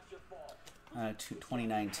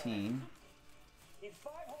 2019.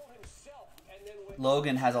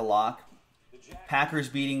 Logan has a lock. Packers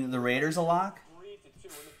beating the Raiders a lock.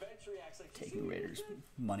 Taking Raiders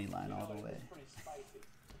money line all the way.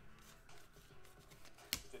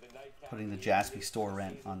 Putting the Jaspy store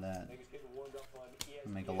rent on that.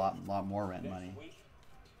 Make a lot more rent money.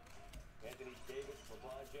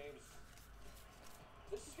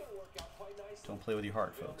 Don't play with your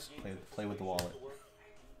heart, folks. Play with the wallet.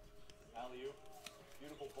 Alley-oop.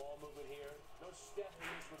 Beautiful ball movement here. No step in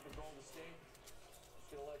this with the Golden State.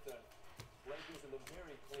 Just going to let the Lakers in the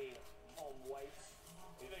very clean home whites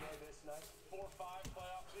You think this night? 4-5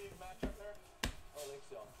 playoff seed matchup there? I don't think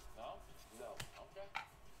so. No? No. Okay.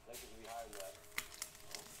 Lakers will be higher than that.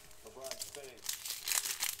 LeBron spinning.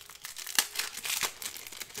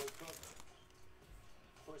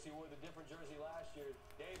 Of course, he wore the different jersey last year.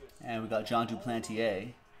 Davis. And we got John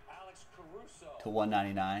Duplantier Alex Caruso. to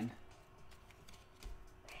 199.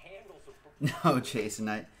 Handles of No, Jason,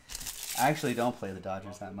 I actually don't play the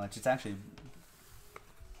Dodgers that much. It's actually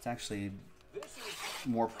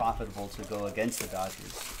more profitable to go against the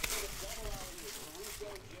Dodgers.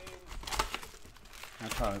 I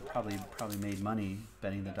probably made money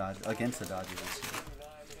betting the Dodgers against the Dodgers this year.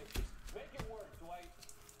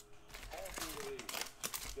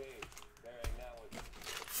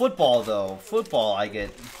 Football though,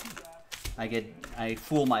 I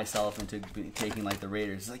fool myself into taking like the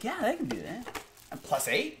Raiders. It's like, yeah, they can do that. And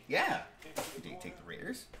 +8, yeah. You take the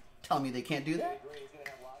Raiders. Tell me they can't do that.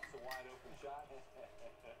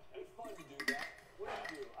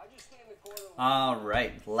 All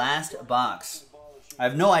right, last box. I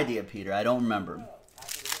have no idea, Peter. I don't remember.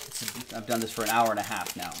 I've done this for an hour and a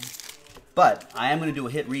half now. But I am going to do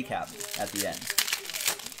a hit recap at the end.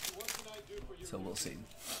 So we'll see.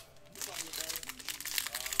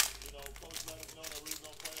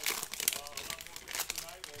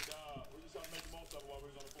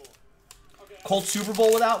 Colts Super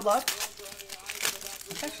Bowl without luck?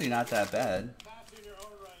 It's actually not that bad.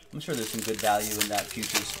 I'm sure there's some good value in that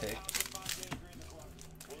futures pick.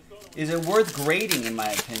 Is it worth grading, in my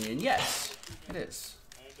opinion? Yes, it is.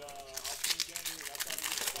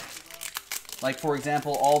 Like, for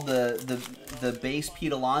example, all the base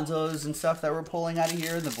Pete Alonsos and stuff that we're pulling out of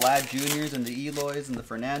here, the Vlad Juniors and the Eloys and the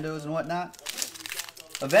Fernandos and whatnot.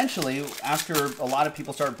 Eventually, after a lot of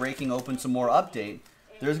people start breaking open some more update,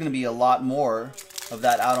 there's going to be a lot more of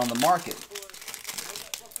that out on the market.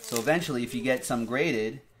 So eventually, if you get some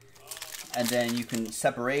graded, and then you can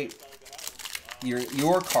separate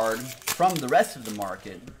your card from the rest of the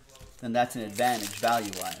market, then that's an advantage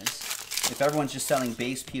value-wise. If everyone's just selling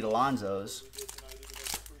base Pete Alonsos,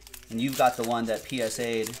 and you've got the one that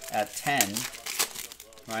PSA'd at 10,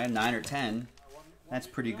 right, 9 or 10, that's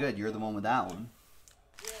pretty good. You're the one with that one.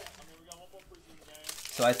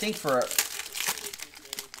 So I think for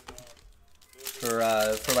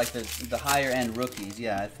like the higher end rookies,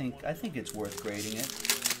 yeah, I think it's worth grading it.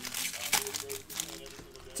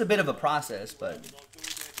 It's a bit of a process, but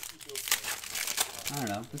I don't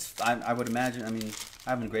know. I would imagine. I mean,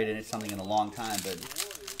 I haven't graded something in a long time, but it's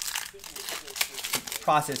a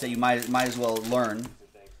process that you might as well learn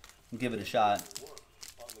and give it a shot.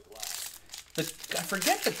 I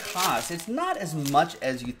forget the cost. It's not as much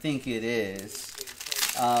as you think it is.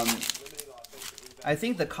 I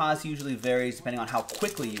think the cost usually varies depending on how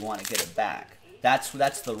quickly you want to get it back. That's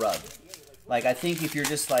the rub. Like, I think if you're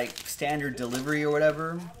just like standard delivery or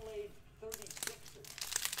whatever,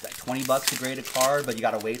 like $20 to grade a card, but you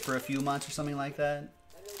got to wait for a few months or something like that.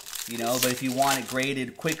 You know, but if you want it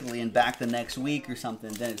graded quickly and back the next week or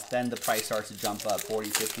something, then the price starts to jump up,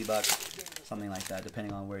 $40, $50, something like that,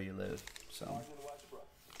 depending on where you live. So.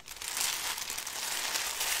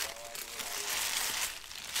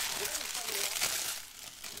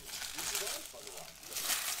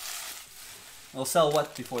 They'll sell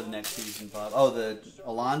what before the next season, Bob? Oh, the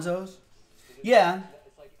Alonsos? Yeah.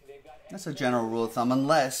 That's a general rule of thumb,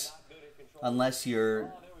 unless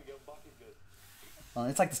you're... Well,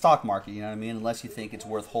 it's like the stock market, you know what I mean? Unless you think it's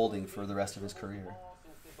worth holding for the rest of his career.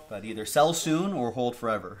 But either sell soon or hold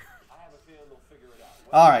forever.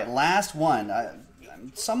 All right, last one.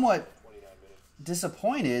 I'm somewhat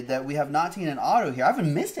disappointed that we have not seen an auto here. I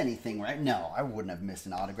haven't missed anything, right? No, I wouldn't have missed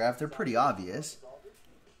an autograph. They're pretty obvious.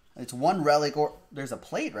 It's one relic, or there's a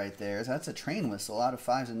plate right there. So that's a train whistle out of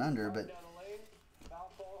 5s and under. But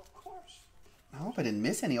I hope I didn't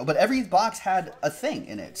miss any. But every box had a thing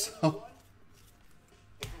in it. So.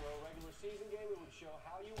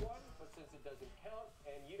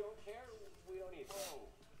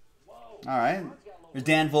 All right. There's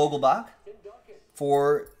Dan Vogelbach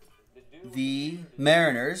for the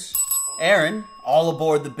Mariners. Aaron, all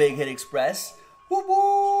aboard the Big Hit Express. Whoop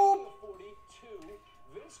whoop.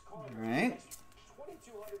 All right.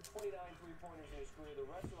 2,229 three-pointers in his career. The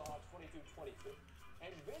rest of the Hawks 22-22. And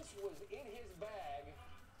Vince was in his bag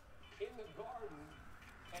in the Garden,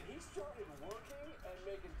 and he started working and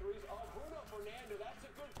making threes. Oh, Bruno Fernando, that's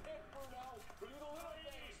a good pick, Bruno. Do the little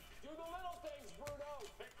things. Do the little things, Bruno.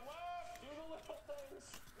 Pick left. Do the little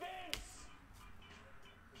things. Vince.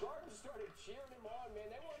 Garden started cheering him on, man.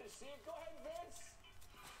 They wanted to see it. Go ahead, Vince.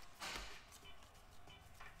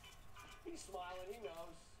 He's smiling. He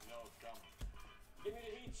knows. No, it's coming. Give me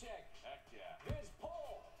the heat check. Heck yeah. Vince, pull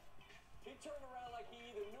turned around like he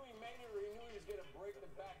either knew he made it or he knew he was going to break the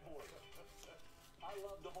backboard. I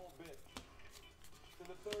love the whole bit. In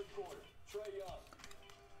the third quarter, Trae Young.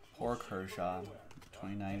 Poor Kershaw,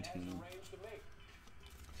 2019.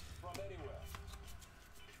 From anywhere.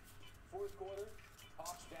 Fourth quarter,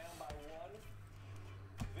 Hawks down by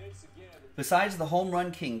 1. Vince again. Besides the home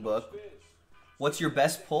run king book, what's your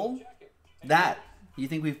best pull? That. You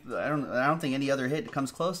think we've? I don't think any other hit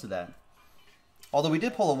comes close to that. Although we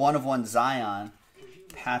did pull a 1-of-1 Zion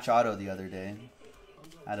patch auto the other day,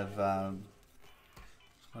 out of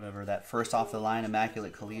whatever that first off the line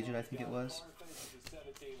Immaculate Collegiate, I think it was,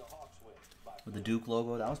 with the Duke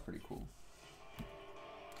logo. That was pretty cool.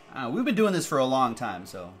 We've been doing this for a long time,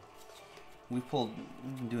 so we've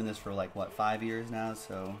been doing this for like what, 5 years now.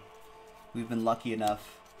 So we've been lucky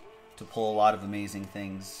enough to pull a lot of amazing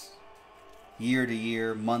things. Year to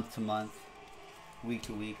year, month to month, week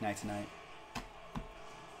to week, night to night.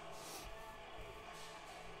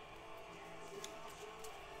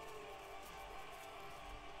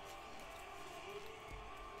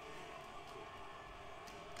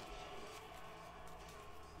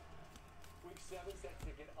 Week 7 set to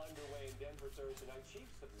get underway in Denver Thursday night.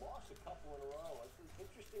 Chiefs have lost a couple in a row. It's an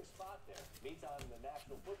interesting spot there. Meantime, in the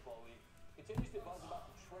National Football League continues to buzz about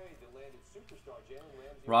the trade that landed superstar Jalen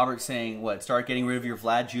Ramsey. Robert saying, what, start getting rid of your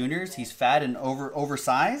Vlad Juniors? He's fat and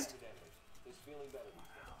oversized?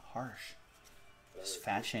 Harsh. Just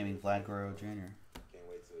fat shaming Vlad Guerrero Jr.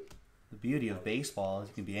 The beauty of baseball is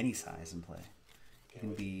you can be any size and play. You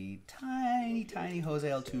can be tiny, tiny Jose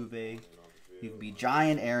Altuve. You can be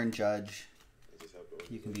giant Aaron Judge.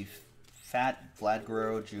 You can be fat Vlad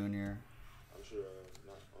Guerrero Jr. I'm sure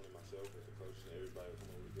not only myself, but the coach and everybody will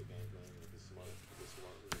come up with a good game plan. And if it's smart,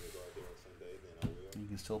 when they go out there on Sunday, then I will. You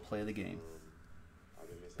can still play the game.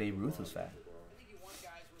 Babe Ruth was fat. I think you want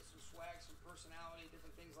guys with some swag, some personality,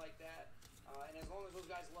 different things like that. And as long as those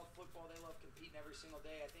guys love football, they love competing every single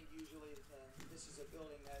day. I think usually this is a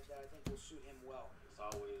building that I think will suit him well. It's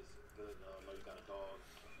always good. Know you got a dog.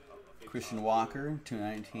 Christian Walker,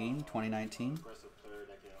 2019. Aggressive player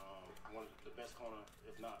that can one of the best corner,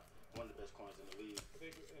 if not one of the best corners in the league. I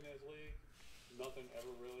think in his league, nothing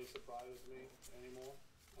ever really surprises me anymore.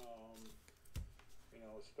 You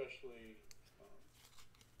know, especially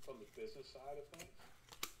from the business side of things.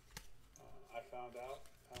 I found out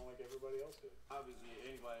kind of like everybody else did. Obviously,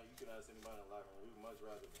 anybody, you can ask anybody in the locker room, we would much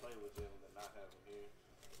rather play with him than not have him here.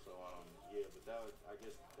 So, yeah, but that was, I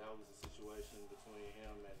guess that was a situation between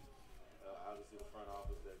him and obviously the front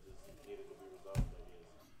office that just needed to be resolved, I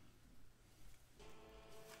guess.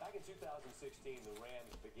 Back in 2016, the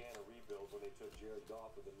Rams began a rebuild when they took Jared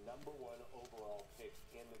Goff with the #1 overall pick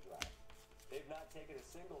in the draft. They've not taken a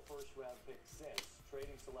single first-round pick since,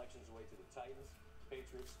 trading selections away to the Titans,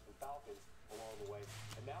 Patriots, and Falcons along the way.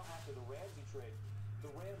 And now after the Ramsey trade,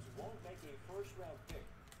 the Rams won't make a first-round pick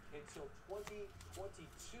until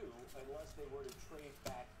 2022 unless they were to trade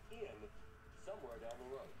back in somewhere down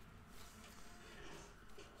the road.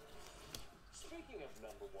 Speaking of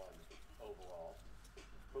 #1 overall,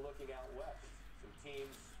 we're looking out west. Some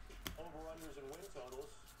teams, over-unders and win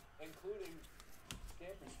totals, including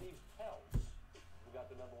Stanford Steve's Pels, who got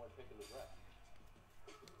the #1 pick in the draft.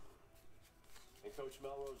 And Coach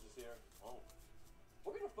Melrose is here. Oh,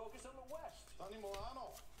 we're going to focus on the West. Sonny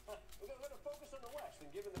Milano. We're going to focus on the West,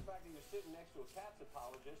 and given the fact that you're sitting next to a Caps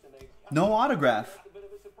apologist, and they no autograph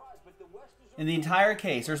in the entire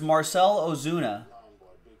case. There's Marcel Ozuna,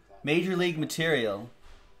 Major League material.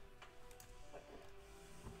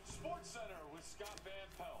 Sports Center with Scott Van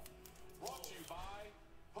Pelt, brought to you by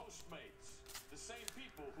Postmates, the same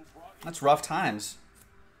people who brought you. That's rough times.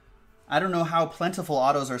 I don't know how plentiful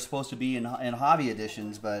autos are supposed to be in hobby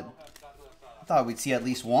editions, but I thought we'd see at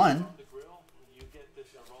least one. You get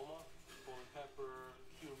this aroma, corn pepper,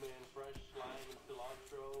 cumin, fresh lime, and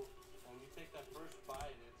cilantro. And you take that first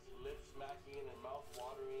bite, it's lip-smacking and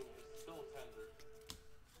mouth-watering. It's so tender.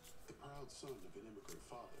 The proud son of an immigrant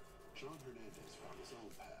father, John Hernandez found his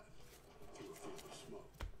own path through a field of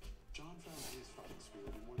smoke. John found his fighting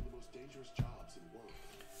spirit in one of the most dangerous jobs in the world.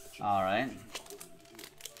 All right.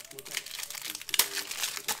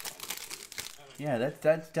 Yeah,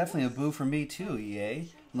 that's definitely a boo for me too,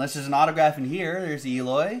 EA. Unless there's an autograph in here. There's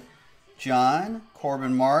Eloy, John,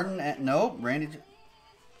 Corbin Martin. Nope, Randy.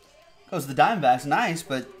 Goes to the Diamondbacks. Nice,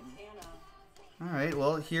 but... All right,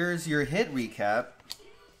 well, here's your hit recap.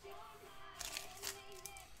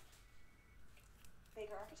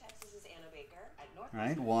 Baker Architects, this is Anna Baker at North. All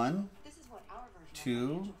right, 1,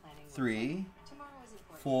 2, 3,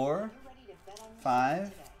 4,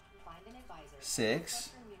 5, 6,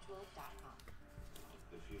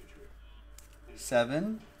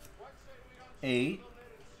 7, 8,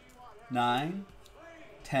 9,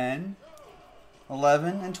 10,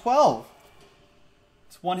 11, and 12.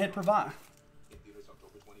 It's one hit per box. A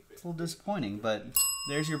little disappointing, but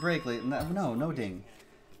there's your break. No ding.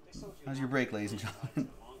 How's your break, ladies and gentlemen?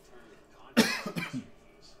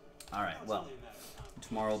 All right, well,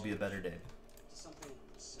 tomorrow will be a better day.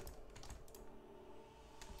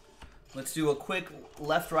 Let's do a quick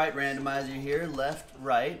left-right randomizer here.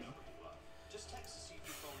 Left-right.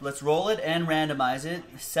 Let's roll it and randomize it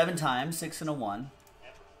 7 times, 6 and a 1.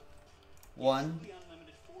 1,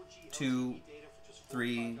 2,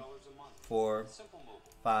 3, 4,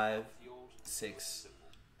 5, 6,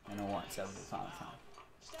 and a 1. 7 to the final time.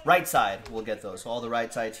 Right side, we'll get those. So all the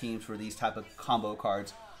right side teams for these type of combo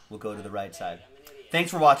cards will go to the right side. Thanks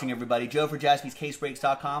for watching, everybody. Joe for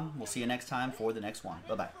JaspysCaseBreaks.com. We'll see you next time for the next one.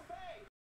 Bye-bye.